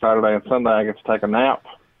Saturday and Sunday I get to take a nap,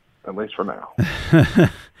 at least for now.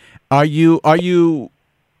 Are you?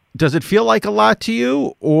 Does it feel like a lot to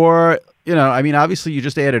you, or I mean, obviously you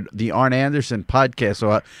just added the Arn Anderson podcast,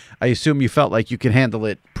 so I assume you felt like you could handle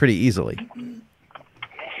it pretty easily.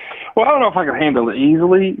 Well, I don't know if I can handle it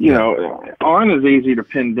easily. You know, Arn is easy to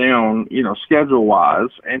pin down, schedule-wise,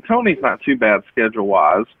 and Tony's not too bad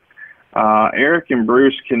schedule-wise. Eric and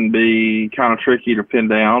Bruce can be kind of tricky to pin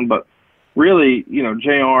down, but really,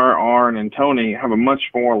 JR, Arn, and Tony have a much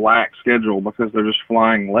more lax schedule because they're just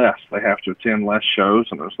flying less. They have to attend less shows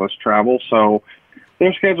and there's less travel, so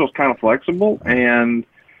their schedule's kind of flexible, and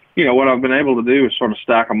what I've been able to do is sort of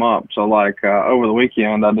stack them up. So, like, over the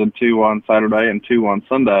weekend, I did 2 on Saturday and 2 on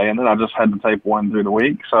Sunday, and then I just had to tape 1 through the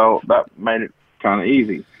week, so that made it kind of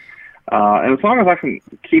easy. And as long as I can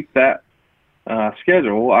keep that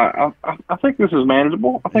schedule, I think this is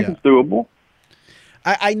manageable. I think it's doable.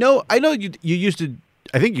 I know you used to,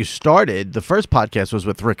 I think you started, the first podcast was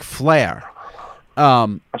with Ric Flair.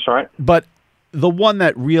 That's right. But the one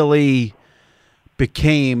that really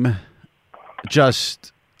became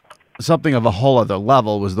just something of a whole other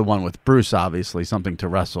level was the one with Bruce, obviously, something to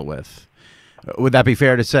wrestle with. Would that be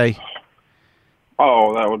fair to say?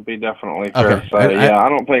 Oh, that would be definitely fair to say. I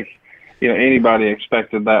don't think anybody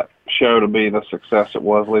expected that show to be the success it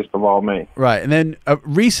was, least of all me. Right. And then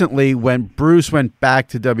recently, when Bruce went back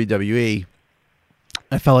to WWE,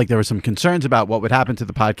 I felt like there were some concerns about what would happen to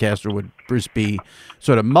the podcast, or would Bruce be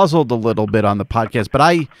sort of muzzled a little bit on the podcast. But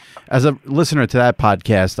I, as a listener to that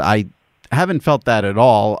podcast, I haven't felt that at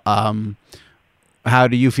all. How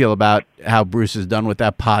do you feel about how Bruce has done with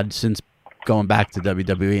that pod since going back to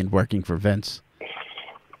WWE and working for Vince?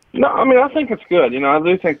 No, I mean, I think it's good. I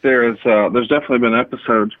do think there's definitely been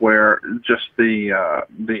episodes where just the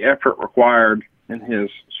effort required in his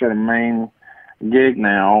sort of main gig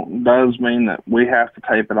now does mean that we have to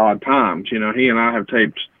tape at odd times. He and I have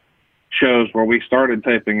taped shows where we started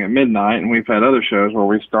taping at midnight, and we've had other shows where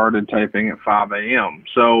we started taping at 5 a.m.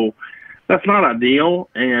 So that's not ideal,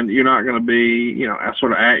 and you're not going to be,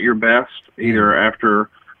 sort of at your best either after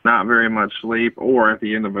not very much sleep or at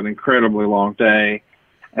the end of an incredibly long day.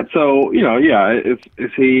 And so, is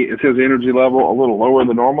his energy level a little lower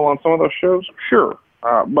than normal on some of those shows? Sure.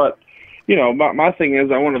 But, my thing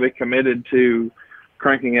is I want to be committed to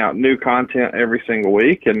cranking out new content every single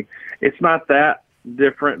week. And it's not that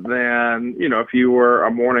different than, if you were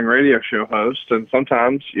a morning radio show host and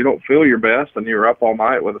sometimes you don't feel your best and you're up all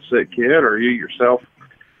night with a sick kid, or you yourself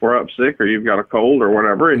were up sick, or you've got a cold or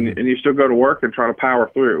whatever, and you still go to work and try to power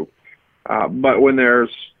through. But when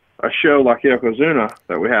there's a show like Yokozuna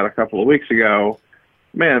that we had a couple of weeks ago,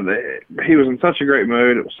 man, he was in such a great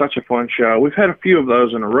mood. It was such a fun show. We've had a few of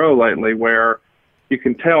those in a row lately where you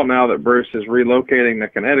can tell now that Bruce is relocating to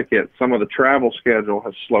Connecticut, some of the travel schedule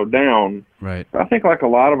has slowed down. Right. I think like a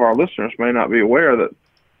lot of our listeners may not be aware that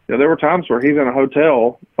there were times where he's in a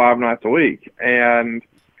hotel 5 nights a week. And,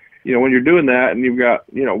 when you're doing that and you've got,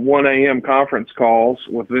 1 a.m. conference calls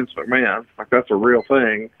with Vince McMahon, like that's a real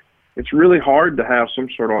thing, it's really hard to have some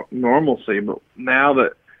sort of normalcy. But now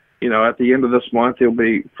that, at the end of this month, he'll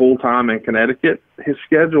be full-time in Connecticut, his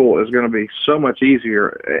schedule is going to be so much easier.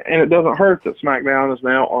 And it doesn't hurt that SmackDown is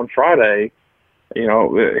now on Friday.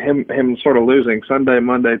 Him sort of losing Sunday,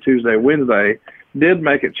 Monday, Tuesday, Wednesday did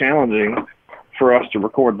make it challenging for us to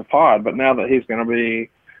record the pod. But now that he's going to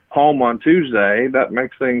be home on Tuesday, that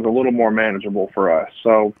makes things a little more manageable for us.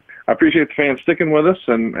 So I appreciate the fans sticking with us,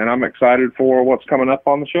 and I'm excited for what's coming up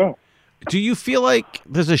on the show. Do you feel like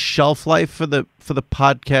there's a shelf life for the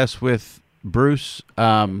podcast with Bruce?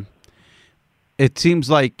 It seems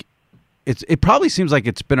like it probably seems like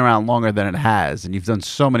it's been around longer than it has, and you've done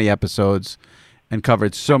so many episodes and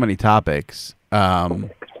covered so many topics.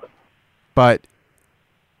 But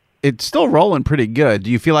it's still rolling pretty good.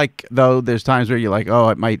 Do you feel like though there's times where you're like, oh,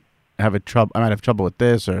 I might have trouble with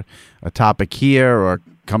this or a topic here or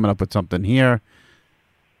coming up with something here?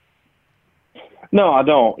 No, I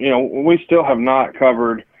don't. We still have not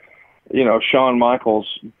covered, Shawn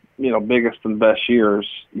Michaels, biggest and best years.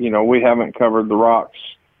 We haven't covered The Rock's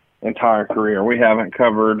entire career. We haven't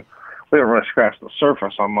really scratched the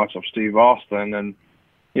surface on much of Steve Austin. And,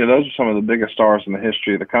 those are some of the biggest stars in the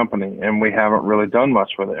history of the company, and we haven't really done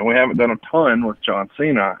much with it. And we haven't done a ton with John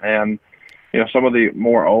Cena. And, some of the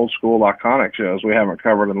more old school iconic shows we haven't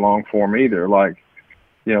covered in long form either, like,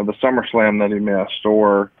 the SummerSlam that he missed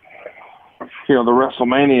or, the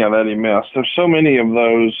WrestleMania that he missed. There's so many of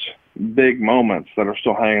those big moments that are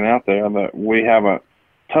still hanging out there that we haven't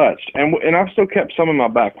touched. And I've still kept some in my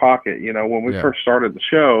back pocket. When we first started the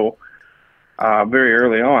show, very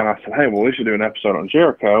early on, I said, hey, well, we should do an episode on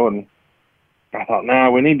Jericho. And I thought,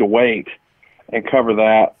 we need to wait and cover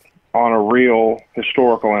that on a real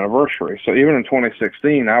historical anniversary. So even in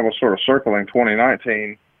 2016, I was sort of circling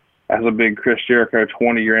 2019 as a big Chris Jericho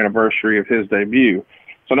 20-year anniversary of his debut.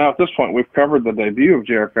 So now at this point, we've covered the debut of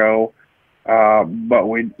Jericho, but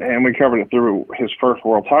we covered it through his first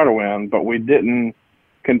world title win, but we didn't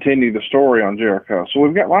continue the story on Jericho. So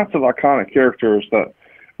we've got lots of iconic characters that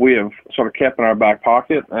we have sort of kept in our back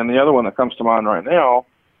pocket. And the other one that comes to mind right now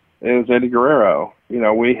is Eddie Guerrero.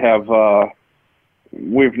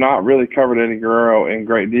 We've not really covered Eddie Guerrero in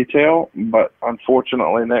great detail, but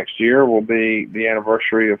unfortunately next year will be the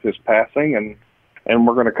anniversary of his passing, and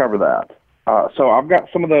we're going to cover that. So I've got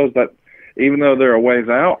some of those that, even though they're a ways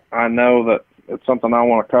out, I know that it's something I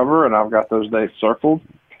want to cover, and I've got those dates circled.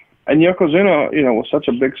 And Yokozuna, was such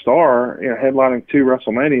a big star, headlining 2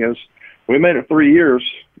 WrestleManias. We made it 3 years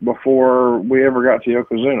before we ever got to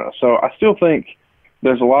Yokozuna. So I still think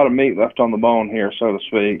there's a lot of meat left on the bone here, so to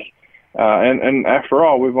speak. And after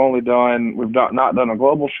all, we've not done a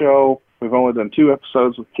global show. We've only done 2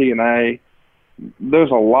 episodes with TNA.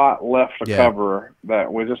 There's a lot left to cover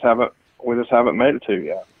that we just haven't made it to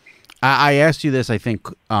yet. I asked you this, I think,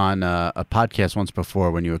 on a podcast once before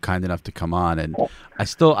when you were kind enough to come on, and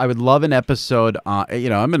I would love an episode on.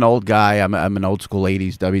 I'm an old guy. I'm an old school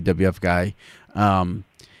 '80s WWF guy.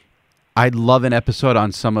 I'd love an episode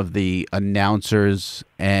on some of the announcers,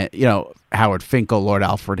 and Howard Finkel, Lord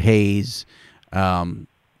Alfred Hayes, even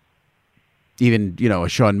a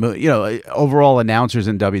Sean Moon. Overall announcers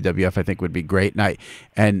in WWF, I think would be great,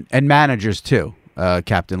 and managers too.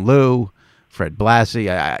 Captain Lou, Fred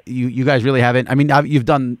Blassie. You guys really haven't. I mean, you've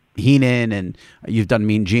done Heenan and you've done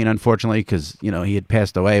Mean Gene, unfortunately, because he had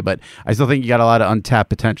passed away. But I still think you got a lot of untapped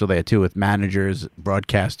potential there too, with managers,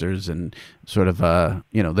 broadcasters, and sort of the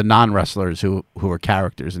non-wrestlers who are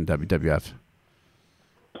characters in WWF.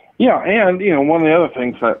 Yeah, and one of the other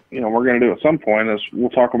things that we're going to do at some point is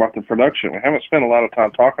we'll talk about the production. We haven't spent a lot of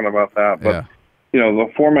time talking about that, but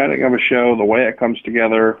the formatting of a show, the way it comes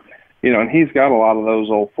together. And he's got a lot of those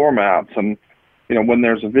old formats. And, when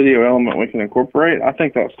there's a video element we can incorporate, I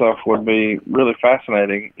think that stuff would be really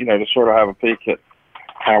fascinating, to sort of have a peek at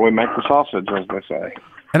how we make the sausage, as they say.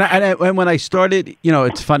 And when I started,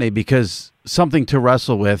 it's funny because Something to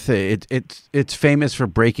Wrestle With, it's famous for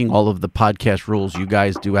breaking all of the podcast rules. You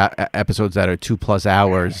guys do episodes that are 2+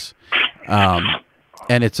 hours,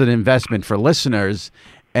 and it's an investment for listeners.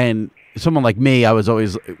 And someone like me, I was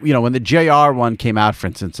always, when the JR one came out, for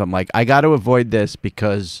instance, I'm like, I got to avoid this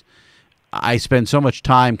because I spend so much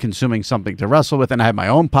time consuming Something to Wrestle With, and I have my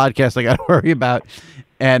own podcast I got to worry about.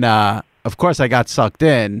 And of course, I got sucked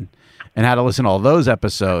in. and had to listen to all those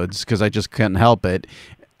episodes because I just couldn't help it.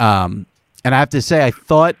 And I have to say, I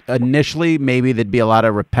thought initially maybe there'd be a lot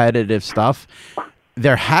of repetitive stuff.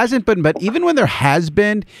 There hasn't been, but even when there has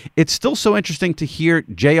been, it's still so interesting to hear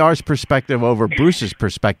JR's perspective over Bruce's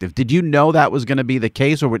perspective. Did you know that was going to be the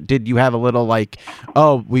case, or did you have a little like,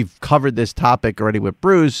 oh, we've covered this topic already with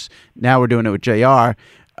Bruce, now we're doing it with JR?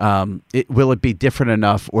 Will it be different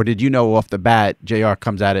enough, or did you know off the bat JR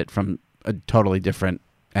comes at it from a totally different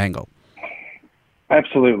angle?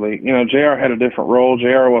 Absolutely. JR had a different role.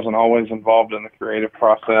 JR wasn't always involved in the creative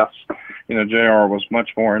process. JR was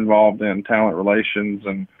much more involved in talent relations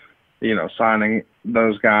and, signing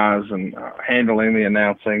those guys and handling the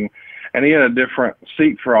announcing. And he had a different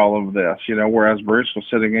seat for all of this, whereas Bruce was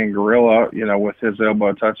sitting in Gorilla, with his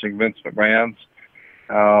elbow touching Vince McMahon's.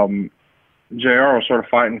 JR was sort of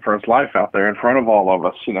fighting for his life out there in front of all of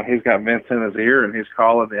us. He's got Vince in his ear and he's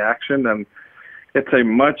calling the action, and it's a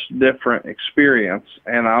much different experience.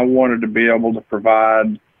 And I wanted to be able to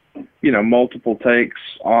provide, multiple takes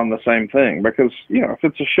on the same thing, because, if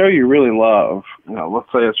it's a show you really love,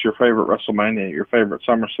 let's say it's your favorite WrestleMania, your favorite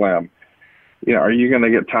SummerSlam, are you going to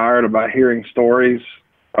get tired about hearing stories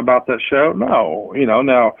about that show? No.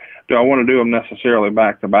 Now, do I want to do them necessarily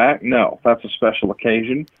back to back? No, that's a special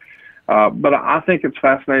occasion. But I think it's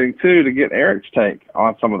fascinating, too, to get Eric's take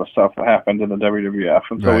on some of the stuff that happened in the WWF.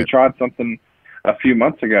 And so we tried something a few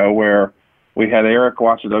months ago where we had Eric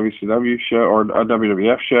watch a WCW show or a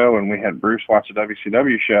WWF show, and we had Bruce watch a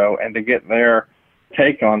WCW show, and to get their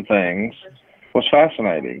take on things was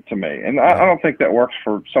fascinating to me. And I don't think that works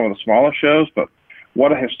for some of the smaller shows, but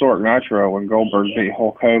what a historic Nitro when Goldberg beat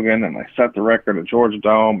Hulk Hogan, and they set the record at Georgia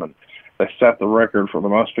Dome, and they set the record for the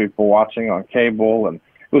most people watching on cable. And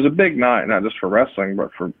it was a big night, not just for wrestling,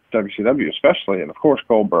 but for WCW especially, and of course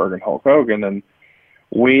Goldberg and Hulk Hogan. And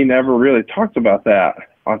we never really talked about that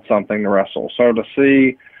on Something to Wrestle. So to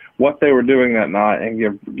see what they were doing that night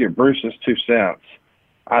and give Bruce's 2 cents,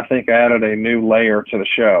 I think added a new layer to the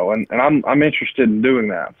show. And I'm interested in doing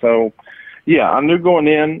that. So, yeah, I knew going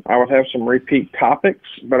in I would have some repeat topics,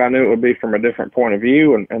 but I knew it would be from a different point of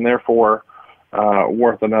view, and therefore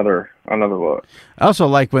worth another look. I also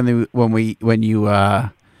like when you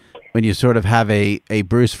sort of have a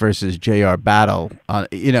Bruce versus JR battle.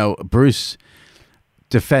 Bruce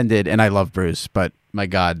defended, and I love Bruce, but my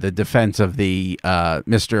God, the defense of the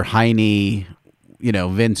Mr. Heine,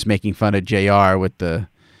 Vince making fun of JR with the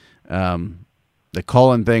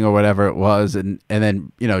colon thing or whatever it was, and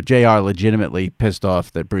then JR legitimately pissed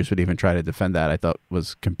off that Bruce would even try to defend that, I thought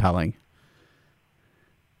was compelling.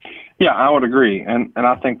 Yeah, I would agree, and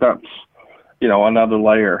I think that's another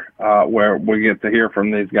layer where we get to hear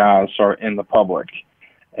from these guys sort of in the public,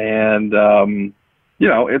 and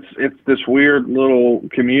it's this weird little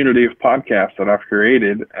community of podcasts that I've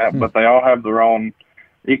created, but they all have their own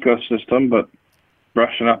ecosystem, but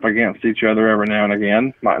brushing up against each other every now and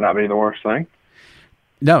again might not be the worst thing.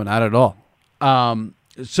 No, not at all.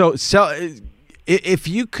 So if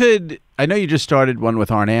you could, I know you just started one with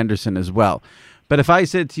Arn Anderson as well, but if I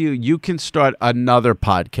said to you, you can start another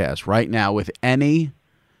podcast right now with any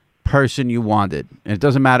person you wanted, and it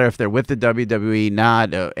doesn't matter if they're with the WWE,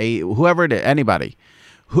 not whoever it is, anybody.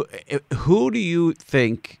 Who do you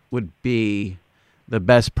think would be the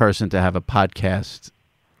best person to have a podcast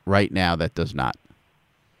right now that does not?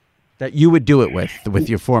 That you would do it with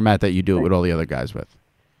your format that you do it with all the other guys with?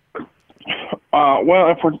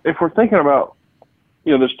 Well, if we're thinking about,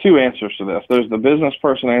 there's 2 answers to this. There's the business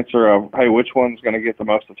person answer of, hey, which one's going to get the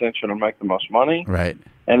most attention and make the most money? Right.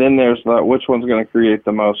 And then there's which one's going to create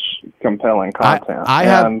the most compelling content. I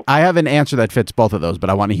have an answer that fits both of those, but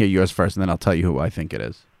I want to hear yours first, and then I'll tell you who I think it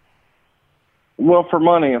is. Well, for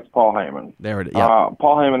money, it's Paul Heyman. There it is. Yeah.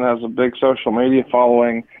 Paul Heyman has a big social media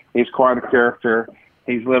following. He's quite a character.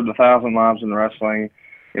 He's lived 1,000 lives in wrestling.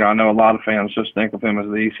 I know a lot of fans just think of him as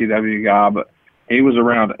the ECW guy, but he was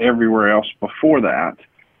around everywhere else before that.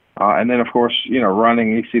 And then, of course,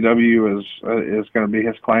 running ECW is going to be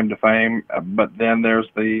his claim to fame. But then there's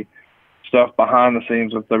the stuff behind the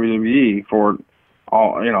scenes with WWE for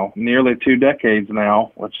nearly 2 decades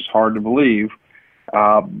now, which is hard to believe.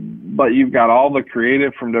 But you've got all the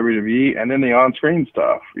creative from WWE, and then the on-screen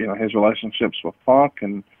stuff. His relationships with Punk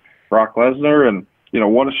and Brock Lesnar, and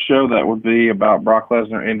what a show that would be about Brock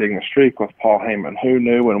Lesnar ending the streak with Paul Heyman. Who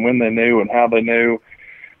knew and when they knew and how they knew.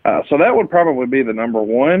 So that would probably be the number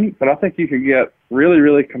one. But I think you could get really,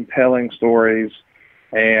 really compelling stories,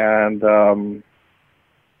 and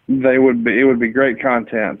it would be great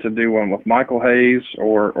content to do one with Michael Hayes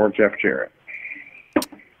or Jeff Jarrett.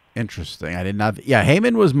 Interesting. I did not. Yeah,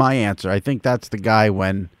 Heyman was my answer. I think that's the guy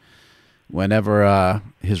when whenever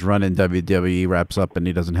his run in WWE wraps up and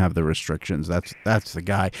he doesn't have the restrictions. That's the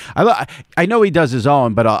guy. I know he does his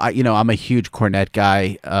own, but I'm a huge Cornette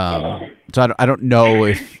guy. So I don't know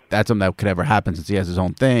if that's something that could ever happen since he has his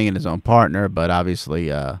own thing and his own partner. But obviously,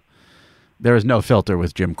 there is no filter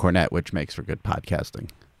with Jim Cornette, which makes for good podcasting.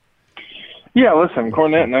 Yeah, listen,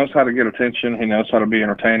 Cornette knows how to get attention. He knows how to be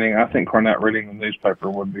entertaining. I think Cornette reading the newspaper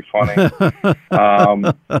would be funny. I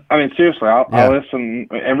mean, seriously, I listen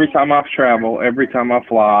every time I travel, every time I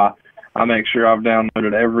fly. I make sure I've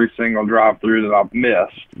downloaded every single drive-through that I've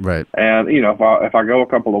missed. Right. And if I go a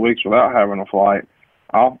couple of weeks without having a flight,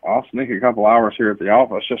 I'll sneak a couple hours here at the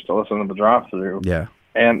office just to listen to the drive-through. Yeah.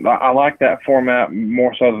 And I like that format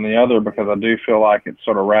more so than the other because I do feel like it's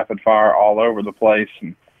sort of rapid fire all over the place.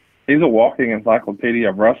 And he's a walking encyclopedia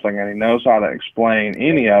of wrestling, and he knows how to explain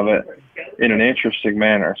any of it in an interesting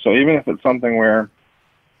manner. So even if it's something where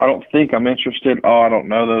I don't think I'm interested, I don't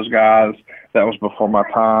know those guys, that was before my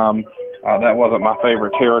time, that wasn't my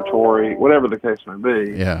favorite territory, whatever the case may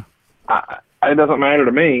be. Yeah. It doesn't matter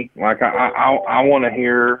to me. Like I want to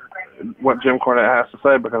hear what Jim Cornette has to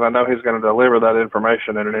say because I know he's going to deliver that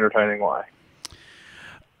information in an entertaining way.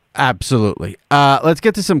 Absolutely. Let's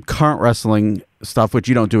get to some current wrestling stuff, which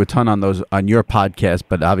you don't do a ton on those on your podcast,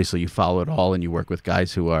 but obviously you follow it all and you work with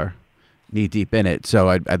guys who are knee deep in it. So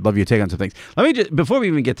I'd love your take on some things. Let me just, before we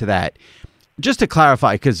even get to that, just to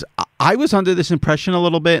clarify, because I was under this impression a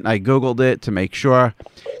little bit, and I Googled it to make sure,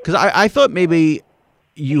 because I thought maybe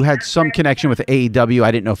you had some connection with AEW.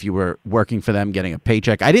 I didn't know if you were working for them, getting a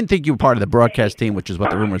paycheck. I didn't think you were part of the broadcast team, which is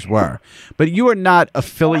what the rumors were. But you are not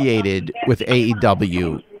affiliated with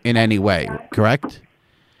AEW in any way, correct?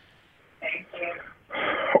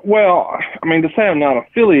 Well, I mean, to say I'm not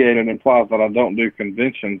affiliated implies that I don't do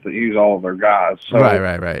conventions that use all of their guys. So,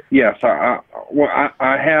 right. Yes, I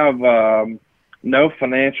have no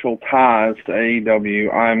financial ties to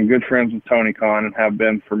AEW. I'm good friends with Tony Khan and have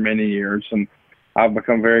been for many years, and I've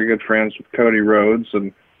become very good friends with Cody Rhodes,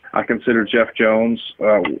 and I consider Jeff Jones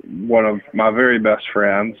one of my very best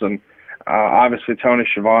friends, and obviously Tony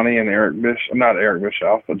Schiavone and not Eric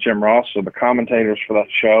Bischoff, but Jim Ross are the commentators for that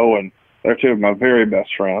show, and they're two of my very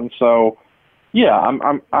best friends. So, yeah,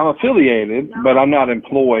 I'm affiliated, but I'm not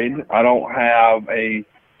employed. I don't have an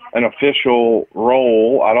official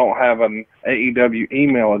role. I don't have an AEW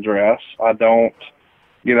email address. I don't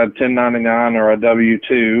get a 1099 or a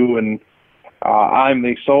W-2, and I'm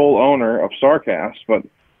the sole owner of Starrcast, but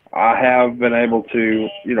I have been able to,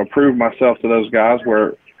 prove myself to those guys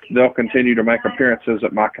where they'll continue to make appearances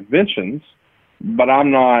at my conventions, but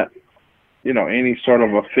I'm not, any sort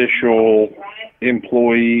of official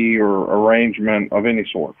employee or arrangement of any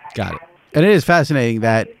sort. Got it. And it is fascinating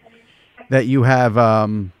that you have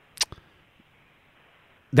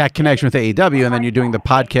that connection with AEW, and then you're doing the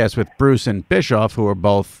podcast with Bruce and Bischoff, who are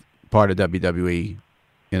both part of WWE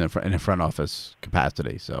in a front office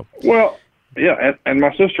capacity. So well, yeah, and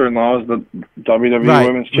my sister-in-law is the WWE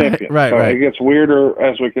Women's Champion. Right. It gets weirder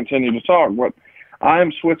as we continue to talk. But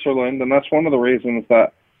I'm Switzerland, and that's one of the reasons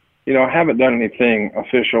that I haven't done anything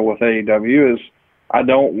official with AEW. Is I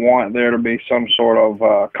don't want there to be some sort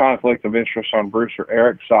of conflict of interest on Bruce or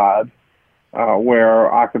Eric's side,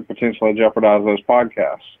 where I could potentially jeopardize those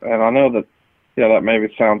podcasts. And I know that that maybe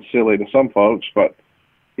sounds silly to some folks, but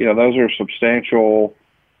those are substantial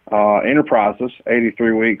enterprises,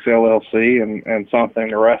 83 Weeks LLC and Something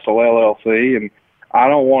to Wrestle LLC, and I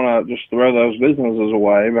don't want to just throw those businesses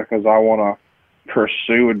away because I want to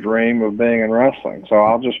pursue a dream of being in wrestling. So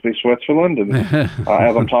I'll just be Switzerland, and as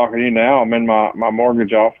I'm talking to you now, I'm in my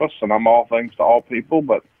mortgage office, and I'm all things to all people,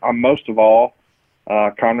 but I'm most of all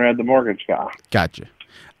Conrad the mortgage guy. Gotcha.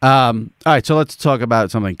 All right, so let's talk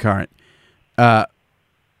about something current.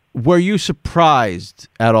 Were you surprised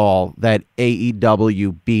at all that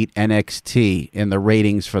AEW beat NXT in the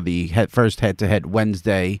ratings for the first head-to-head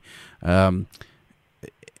Wednesday? AEW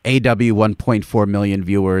 1.4 million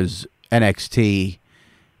viewers, NXT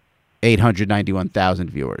 891,000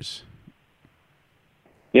 viewers.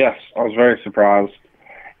 Yes, I was very surprised.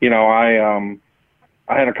 I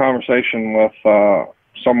had a conversation with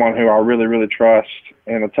someone who I really, really trust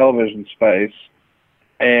in the television space,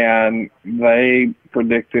 and they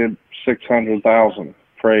predicted 600,000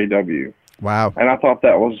 for AEW. Wow. And I thought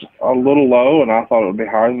that was a little low, and I thought it would be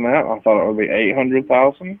higher than that. I thought it would be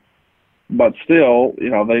 800,000. But still,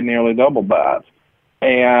 they nearly doubled that.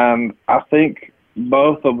 And I think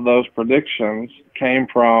both of those predictions came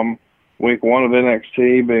from week 1 of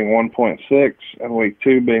NXT being 1.6 and week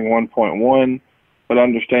 2 being 1.1, but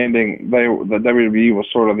understanding the WWE was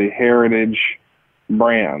sort of the heritage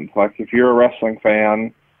brand. Like if you're a wrestling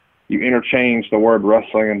fan, you interchange the word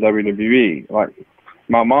wrestling and WWE. Like,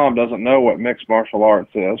 my mom doesn't know what mixed martial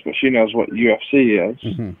arts is, but she knows what UFC is.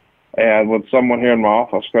 Mm-hmm. And when someone here in my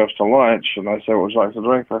office goes to lunch and they say, "Would you like to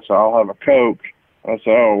drink?" I say, "I'll have a Coke." I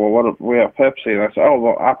say, "Oh, well, what if we have Pepsi?" And I say, "Oh,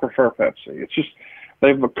 well, I prefer Pepsi." It's just,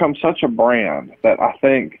 they've become such a brand that I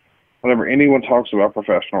think whenever anyone talks about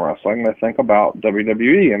professional wrestling, they think about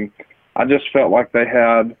WWE. And I just felt like they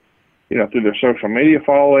had, through their social media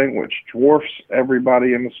following, which dwarfs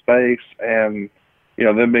everybody in the space, and,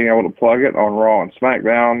 them being able to plug it on Raw and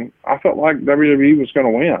SmackDown, I felt like WWE was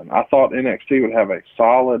going to win. I thought NXT would have a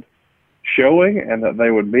solid showing and that they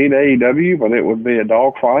would beat AEW, but it would be a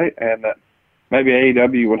dogfight, and that maybe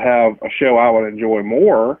AEW would have a show I would enjoy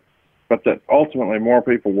more, but that ultimately more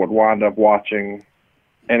people would wind up watching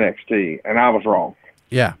NXT, and I was wrong.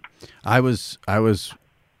 Yeah, I was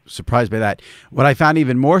surprised by that. What I found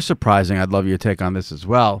even more surprising, I'd love your take on this as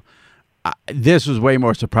well, this was way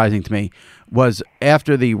more surprising to me, was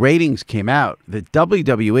after the ratings came out, that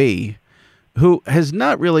WWE, who has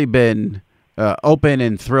not really been open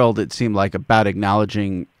and thrilled, it seemed like, about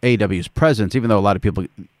acknowledging AEW's presence, even though a lot of people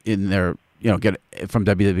in their, get from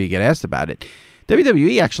WWE get asked about it.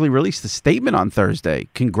 WWE actually released a statement on Thursday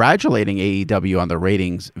congratulating AEW on the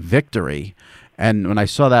ratings victory. And when I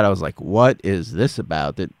saw that, I was like, what is this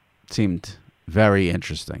about? It seemed very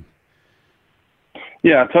interesting.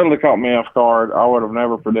 Yeah, it totally caught me off guard. I would have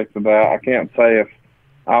never predicted that. I can't say if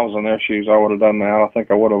I was in their shoes I would have done that. I think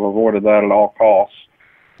I would have avoided that at all costs.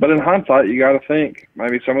 But in hindsight, you got to think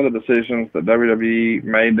maybe some of the decisions that WWE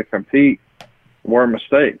made to compete were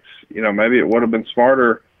mistakes. Maybe it would have been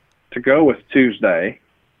smarter to go with Tuesday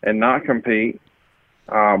and not compete.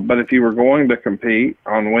 But if you were going to compete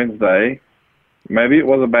on Wednesday, maybe it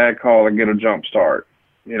was a bad call to get a jump start.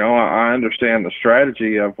 I understand the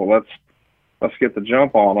strategy of, well, let's get the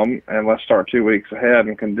jump on them and let's start 2 weeks ahead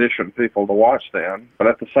and condition people to watch them. But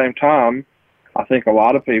at the same time, I think a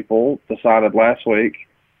lot of people decided last week,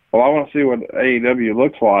 well, I want to see what AEW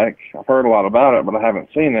looks like. I've heard a lot about it, but I haven't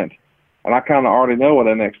seen it. And I kind of already know what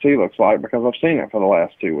NXT looks like because I've seen it for the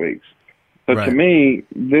last 2 weeks. So right. To me,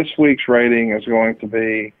 this week's rating is going to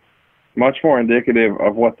be much more indicative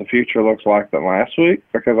of what the future looks like than last week,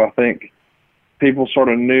 because I think people sort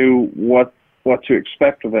of knew what to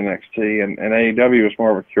expect with NXT, and AEW was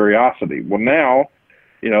more of a curiosity. Well, now,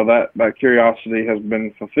 that curiosity has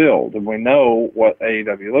been fulfilled, and we know what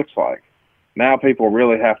AEW looks like. Now people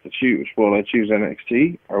really have to choose. Will they choose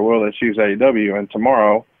NXT or will they choose AEW? And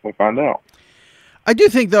tomorrow we find out. I do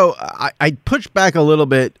think, though, I pushed back a little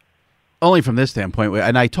bit only from this standpoint.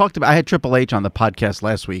 And I had Triple H on the podcast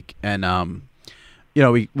last week, and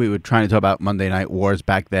we were trying to talk about Monday Night Wars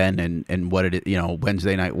back then and what it is,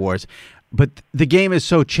 Wednesday Night Wars. But the game is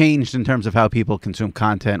so changed in terms of how people consume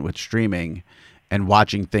content with streaming and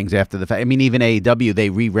watching things after the fact. I mean, even AEW, they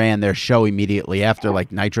reran their show immediately after,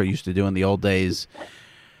 like Nitro used to do in the old days.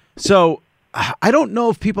 So I don't know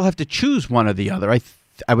if people have to choose one or the other.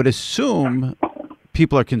 I would assume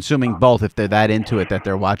people are consuming both if they're that into it that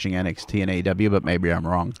they're watching NXT and AEW, but maybe I'm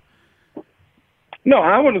wrong. No,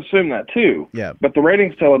 I would assume that too. Yeah. But the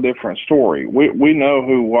ratings tell a different story. We know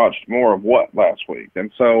who watched more of what last week.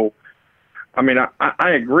 And so, I mean, I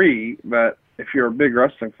agree that if you're a big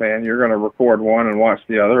wrestling fan, you're going to record one and watch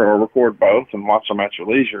the other, or record both and watch them at your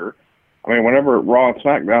leisure. I mean, whenever Raw and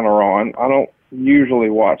SmackDown are on, I don't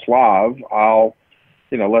usually watch live. I'll,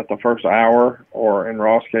 let the first hour, or in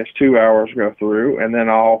Raw's case, 2 hours go through, and then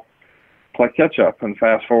I'll play catch up and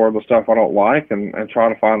fast forward the stuff I don't like and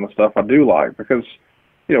try to find the stuff I do like. Because,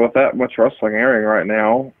 with that much wrestling airing right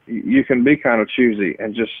now, you can be kind of choosy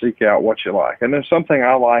and just seek out what you like. And there's something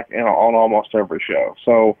I like on almost every show.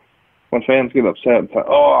 So when fans get upset and say,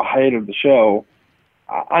 "Oh, I hated the show,"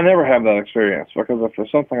 I never have that experience, because if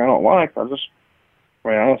there's something I don't like, I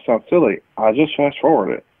know it sounds silly, I just fast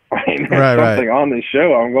forward it. I mean, there's something on this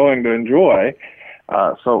show I'm going to enjoy,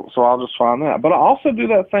 so I'll just find that. But I also do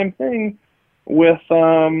that same thing with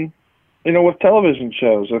with television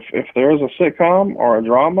shows. If there's a sitcom or a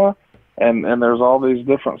drama, and there's all these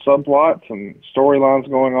different subplots and storylines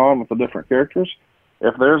going on with the different characters,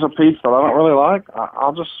 if there's a piece that I don't really like,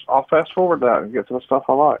 I'll fast forward that and get to the stuff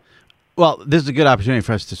I like. Well, this is a good opportunity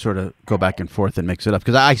for us to sort of go back and forth and mix it up,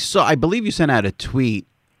 because I believe you sent out a tweet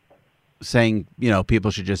saying,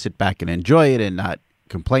 people should just sit back and enjoy it and not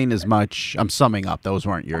complain as much. I'm summing up. Those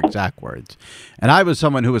weren't your exact words. And I was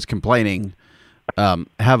someone who was complaining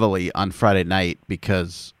heavily on Friday night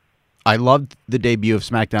because I loved the debut of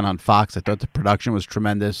SmackDown on Fox. I thought the production was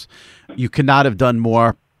tremendous. You could not have done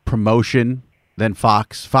more promotion than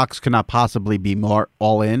Fox. Fox could not possibly be more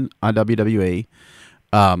all in on WWE.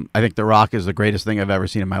 I think The Rock is the greatest thing I've ever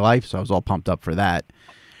seen in my life, so I was all pumped up for that.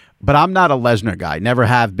 But I'm not a Lesnar guy. Never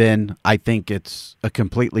have been. I think it's a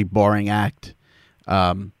completely boring act.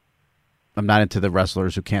 I'm not into the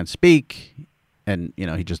wrestlers who can't speak. And,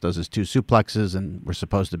 he just does his 2 suplexes, and we're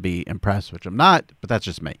supposed to be impressed, which I'm not, but that's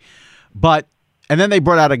just me. And then they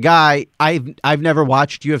brought out a guy. I've never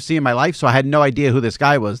watched UFC in my life, so I had no idea who this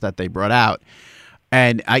guy was that they brought out.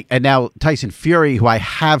 And now Tyson Fury, who I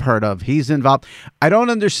have heard of, he's involved. I don't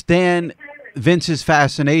understand Vince's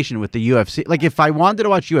fascination with the UFC. Like, if I wanted to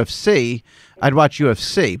watch UFC, I'd watch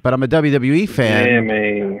UFC, but I'm a WWE fan.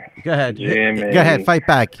 Jimmy. Go ahead. Jimmy. Go ahead. Fight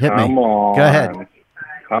back. Hit me. Come on. Go ahead.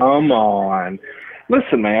 Come on.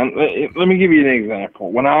 Listen, man, let me give you an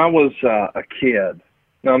example. When I was a kid,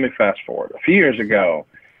 now let me fast forward. A few years ago,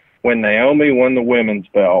 when Naomi won the women's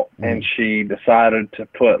belt and she decided to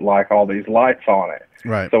put, like, all these lights on it.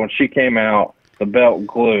 Right. So when she came out, the belt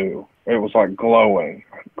glue. It was like glowing.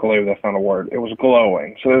 Glue, that's not a word. It was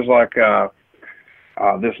glowing. So there's like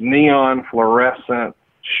this neon fluorescent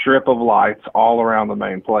strip of lights all around the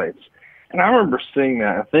main plates. And I remember seeing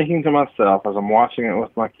that and thinking to myself as I'm watching it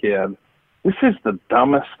with my kid, this is the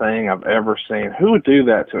dumbest thing I've ever seen. Who would do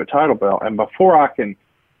that to a title belt? And before I can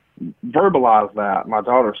verbalize that, my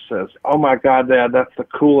daughter says, oh my God, Dad, that's the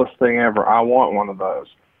coolest thing ever. I want one of those.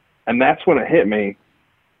 And that's when it hit me.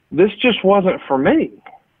 This just wasn't for me.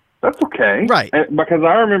 That's okay. Right. And because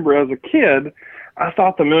I remember as a kid, I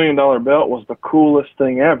thought the $1 million belt was the coolest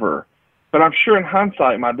thing ever. But I'm sure in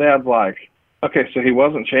hindsight, my dad's like, okay, so he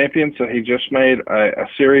wasn't champion, so he just made a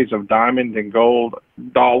series of diamond and gold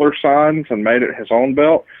dollar signs and made it his own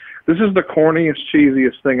belt. This is the corniest,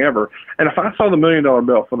 cheesiest thing ever. And if I saw the $1 million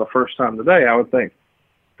belt for the first time today, I would think,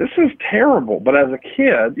 this is terrible. But as a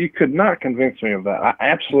kid, you could not convince me of that. I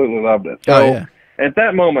absolutely loved it. So at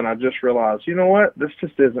that moment, I just realized, you know what? This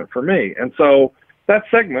just isn't for me. And so that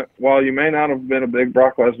segment, while you may not have been a big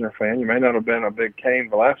Brock Lesnar fan, you may not have been a big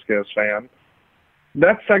Cain Velasquez fan,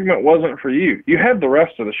 that segment wasn't for you. You had the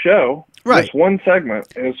rest of the show. Right. This one segment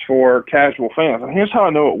is for casual fans. And here's how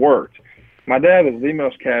I know it worked. My dad is the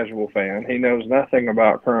most casual fan. He knows nothing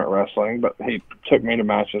about current wrestling, but he took me to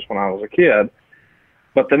matches when I was a kid.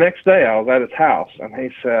 But the next day I was at his house, and he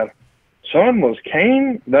said, son, was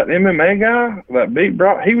Cain, that MMA guy that beat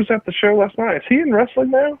Brock, he was at the show last night. Is he in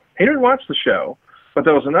wrestling now? He didn't watch the show, but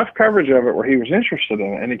there was enough coverage of it where he was interested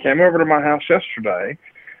in it. And he came over to my house yesterday,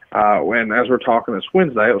 when, as we're talking, it's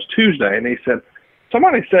Wednesday, it was Tuesday, and he said,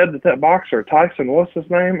 somebody said that boxer, Tyson, what's his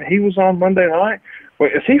name? He was on Monday night.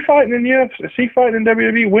 Wait, is he fighting in UFC? Is he fighting in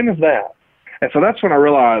WWE? When is that? And so that's when I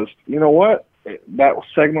realized, you know what? That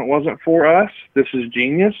segment wasn't for us. This is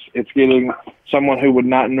genius. It's getting someone who would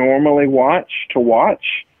not normally watch to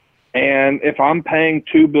watch. And if I'm paying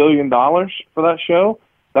 $2 billion for that show,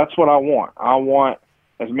 that's what I want. I want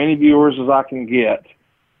as many viewers as I can get.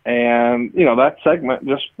 And, that segment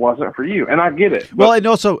just wasn't for you. And I get it. Well, and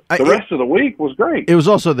also the rest of the week was great. It was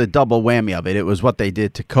also the double whammy of it. It was what they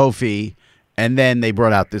did to Kofi, and then they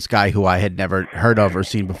brought out this guy who I had never heard of or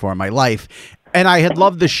seen before in my life. And I had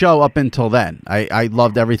loved the show up until then. I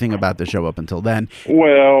loved everything about the show up until then.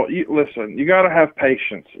 Well, listen, you got to have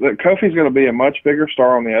patience. Kofi's going to be a much bigger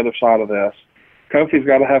star on the other side of this. Kofi's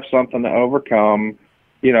got to have something to overcome.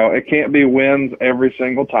 It can't be wins every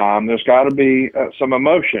single time. There's got to be some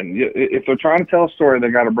emotion. If they're trying to tell a story, they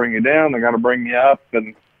got to bring you down. They got to bring you up.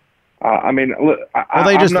 And I'm not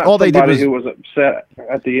somebody who was upset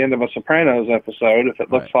at the end of a Sopranos episode. If it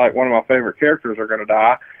looks like one of my favorite characters are going to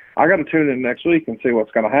die, I got to tune in next week and see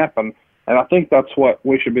what's going to happen. And I think that's what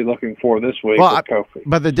we should be looking for this week with Kofi.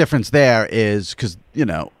 But the difference there is because,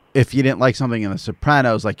 if you didn't like something in The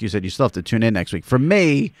Sopranos, like you said, you still have to tune in next week. For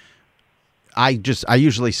me, I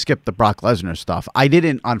usually skip the Brock Lesnar stuff. I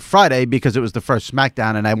didn't on Friday because it was the first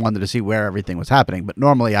SmackDown and I wanted to see where everything was happening. But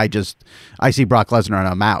normally I see Brock Lesnar and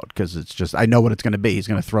I'm out because it's just, I know what it's going to be. He's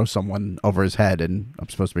going to throw someone over his head and I'm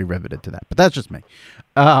supposed to be riveted to that. But that's just me.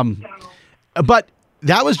 But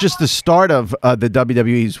that was just the start of the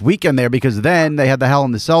WWE's weekend there because then they had the Hell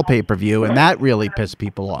in the Cell pay-per-view and that really pissed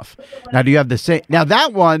people off. Now, do you have the same? Now,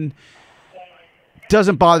 that one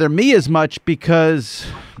doesn't bother me as much because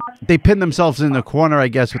they pinned themselves in the corner, I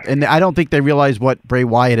guess, and I don't think they realized what Bray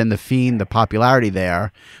Wyatt and The Fiend, the popularity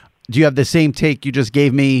there. Do you have the same take you just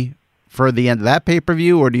gave me for the end of that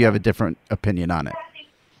pay-per-view, or do you have a different opinion on it?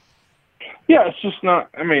 Yeah, it's just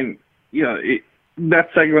not, that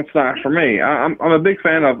segment's not for me. I'm a big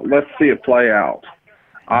fan of let's see it play out.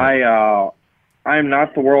 I am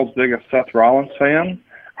not the world's biggest Seth Rollins fan.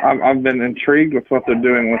 I've been intrigued with what they're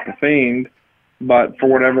doing with The Fiend, But for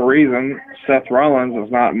whatever reason, Seth Rollins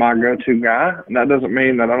is not my go-to guy. And that doesn't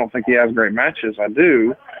mean that I don't think he has great matches. I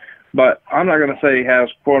do. But I'm not going to say he has,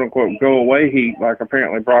 quote-unquote, go-away heat like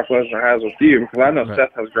apparently Brock Lesnar has with you, because I know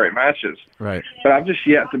Seth has great matches. Right. But I've just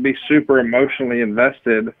yet to be super emotionally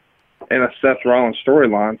invested in a Seth Rollins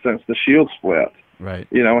storyline since the Shield split. Right.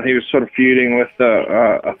 You know, when he was sort of feuding with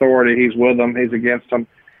the Authority, he's with them, he's against them.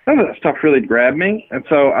 None of that stuff really grabbed me. And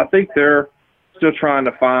so I think they're still trying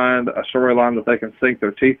to find a storyline that they can sink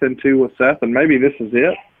their teeth into with Seth, and maybe this is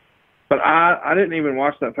it. But I didn't even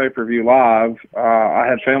watch that pay-per-view live. I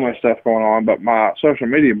had family stuff going on, but my social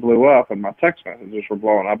media blew up and my text messages were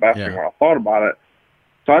blowing up asking what I thought about it.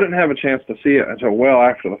 So I didn't have a chance to see it until well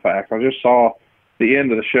after the fact. I just saw the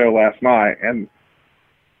end of the show last night, and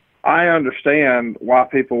I understand why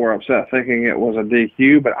people were upset thinking it was a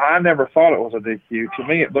DQ, but I never thought it was a DQ. To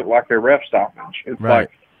me, it looked like a ref stoppage. It's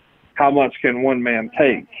like, how much can one man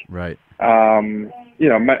take? Right. You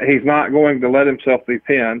know, he's not going to let himself be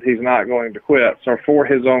pinned. He's not going to quit. So for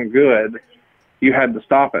his own good, you had to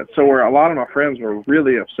stop it. So where a lot of my friends were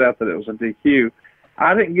really upset that it was a DQ,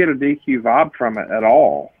 I didn't get a DQ vibe from it at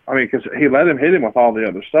all. I mean, because he let him hit him with all the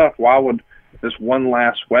other stuff. Why would this one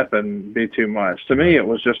last weapon be too much? To me, it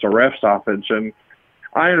was just a ref stoppage. And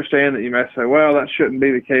I understand that you may say, well, that shouldn't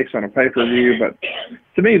be the case on a pay-per-view, but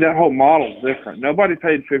to me, that whole model is different. Nobody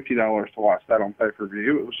paid $50 to watch that on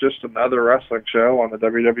pay-per-view. It was just another wrestling show on the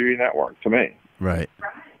WWE Network to me. Right.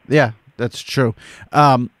 Yeah, that's true.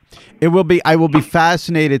 I will be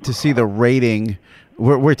fascinated to see the rating.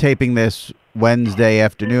 We're taping this Wednesday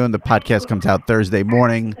afternoon. The podcast comes out Thursday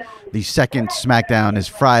morning. The second SmackDown is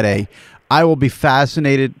Friday. I will be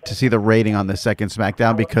fascinated to see the rating on the second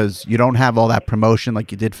SmackDown because you don't have all that promotion like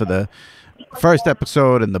you did for the first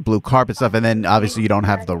episode and the blue carpet stuff, and then obviously you don't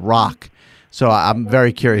have The Rock. So I'm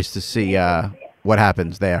very curious to see what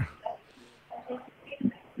happens there.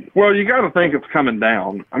 Well, you got to think it's coming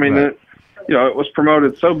down. I mean, it was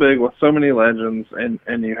promoted so big with so many legends, and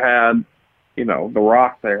you had, The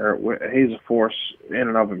Rock there. He's a force in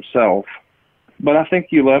and of himself. But I think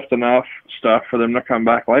you left enough stuff for them to come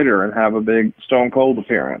back later and have a big Stone Cold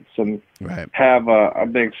appearance and have a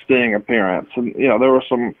big Sting appearance. And, there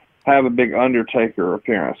was have a big Undertaker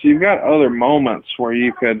appearance. You've got other moments where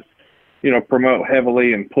you could, promote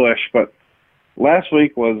heavily and push. But last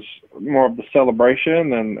week was more of the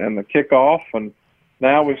celebration and the kickoff. And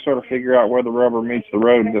now we sort of figure out where the rubber meets the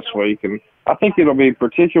road this week. And I think it'll be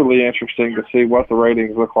particularly interesting to see what the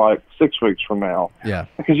ratings look like 6 weeks from now. Yeah.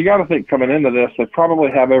 Because you got to think coming into this, they probably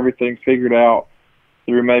have everything figured out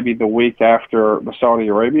through maybe the week after the Saudi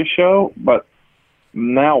Arabia show. But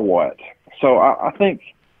now what? So I think,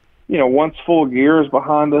 once Full Gear is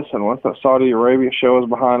behind us and once that Saudi Arabia show is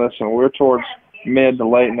behind us and we're towards mid to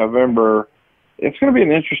late November, it's going to be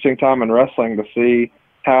an interesting time in wrestling to see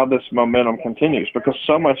how this momentum continues because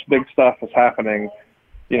so much big stuff is happening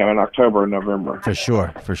in October and November. For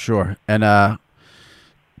sure. And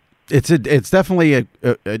it's definitely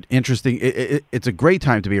an interesting, it's a great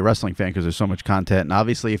time to be a wrestling fan because there's so much content. And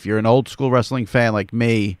obviously, if you're an old school wrestling fan like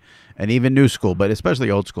me, and even new school, but especially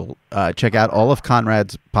old school, check out all of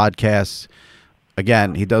Conrad's podcasts.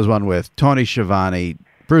 Again, he does one with Tony Schiavone,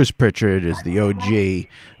 Bruce Pritchard is the OG,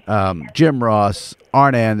 Jim Ross,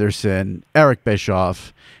 Arn Anderson, Eric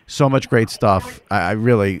Bischoff. So much great stuff. I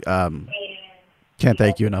really can't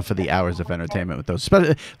thank you enough for the hours of entertainment with those.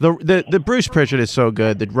 The Bruce Pritchard is so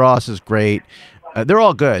good. The Ross is great. They're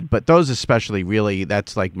all good, but those especially really,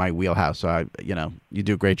 that's like my wheelhouse. So, you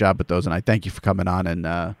do a great job with those, and I thank you for coming on. And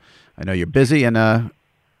I know you're busy, and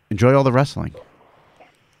enjoy all the wrestling.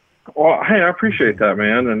 Well, hey, I appreciate that,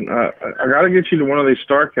 man. And I got to get you to one of these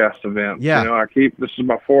StarCast events. Yeah. This is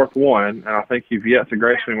my fourth one, and I think you've yet to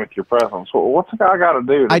grace me with your presence. Well, what's the guy got to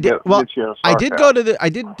do to get you in a StarCast?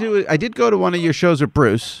 I did go to one of your shows with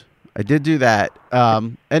Bruce. I did do that.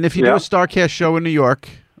 And if you do a StarCast show in New York,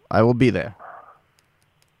 I will be there.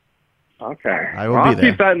 Okay. I'll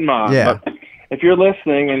keep that in mind. Yeah. But if you're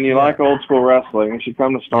listening and you like old school wrestling, you should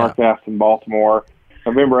come to StarCast in Baltimore.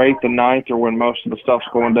 November 8th and 9th are when most of the stuff's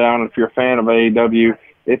going down. If you're a fan of AEW,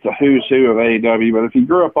 it's a who's who of AEW. But if you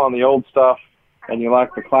grew up on the old stuff and you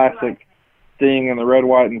like the classic Sting and the red,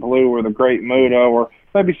 white, and blue or the Great Muta or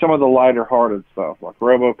maybe some of the lighter-hearted stuff like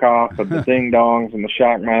RoboCop and the Ding Dongs and the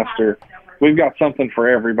Shockmaster, we've got something for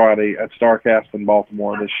everybody at StarCast in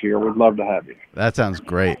Baltimore this year. We'd love to have you. That sounds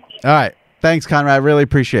great. All right. Thanks, Conrad. I really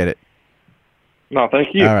appreciate it. No,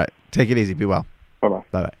 thank you. All right. Take it easy. Be well. Bye-bye.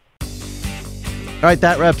 Bye-bye. All right,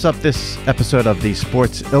 that wraps up this episode of the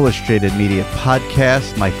Sports Illustrated Media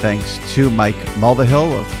Podcast. My thanks to Mike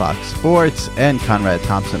Mulvihill of Fox Sports and Conrad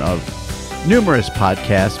Thompson of numerous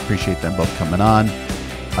podcasts. Appreciate them both coming on.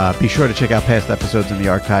 Be sure to check out past episodes in the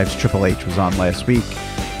archives. Triple H was on last week.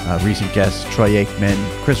 Recent guests, Troy Aikman,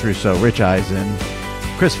 Chris Russo, Rich Eisen,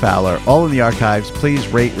 Chris Fowler, all in the archives. Please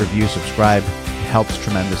rate, review, subscribe. It helps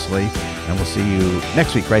tremendously. And we'll see you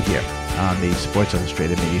next week right here on the Sports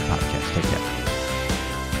Illustrated Media Podcast. Take care.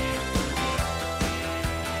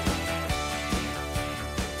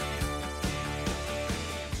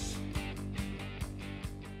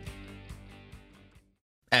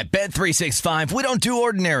 At Bet365, we don't do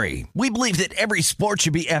ordinary. We believe that every sport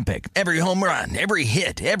should be epic. Every home run, every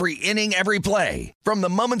hit, every inning, every play. From the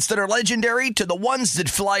moments that are legendary to the ones that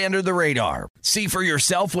fly under the radar. See for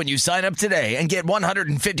yourself when you sign up today and get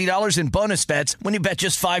 $150 in bonus bets when you bet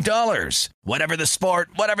just $5. Whatever the sport,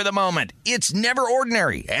 whatever the moment, it's never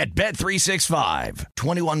ordinary at Bet365.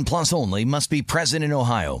 21 plus only. Must be present in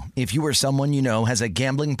Ohio. If you or someone you know has a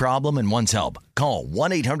gambling problem and wants help, call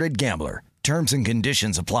 1-800-GAMBLER. Terms and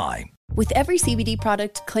conditions apply. With every CBD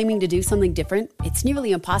product claiming to do something different, it's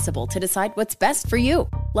nearly impossible to decide what's best for you.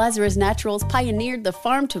 Lazarus Naturals pioneered the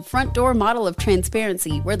farm-to-front-door model of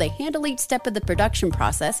transparency, where they handle each step of the production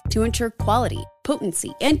process to ensure quality,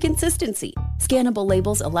 potency, and consistency. Scannable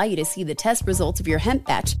labels allow you to see the test results of your hemp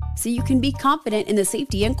batch, so you can be confident in the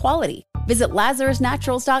safety and quality. Visit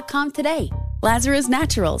LazarusNaturals.com today. Lazarus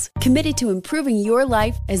Naturals, committed to improving your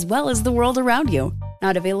life as well as the world around you.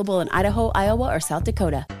 Not available in Idaho, Iowa, or South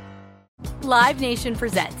Dakota. Live Nation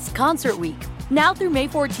presents Concert Week. Now through May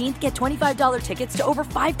 14th, get $25 tickets to over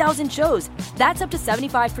 5,000 shows. That's up to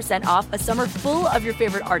 75% off a summer full of your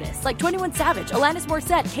favorite artists like 21 Savage, Alanis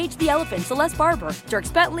Morissette, Cage the Elephant, Celeste Barber,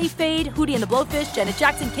 Dierks Bentley, Fade, Hootie and the Blowfish, Janet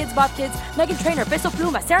Jackson, Kids Bop Kids, Meghan Trainor, Peso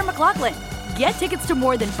Pluma, Sarah McLachlan. Get tickets to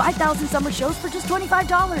more than 5,000 summer shows for just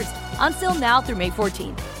 $25. On sale now through May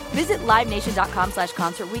 14th. Visit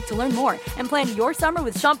LiveNation.com/Concert Week to learn more and plan your summer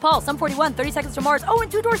with Sean Paul, Sum 41, 30 Seconds to Mars,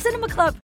 and Two Door Cinema Club.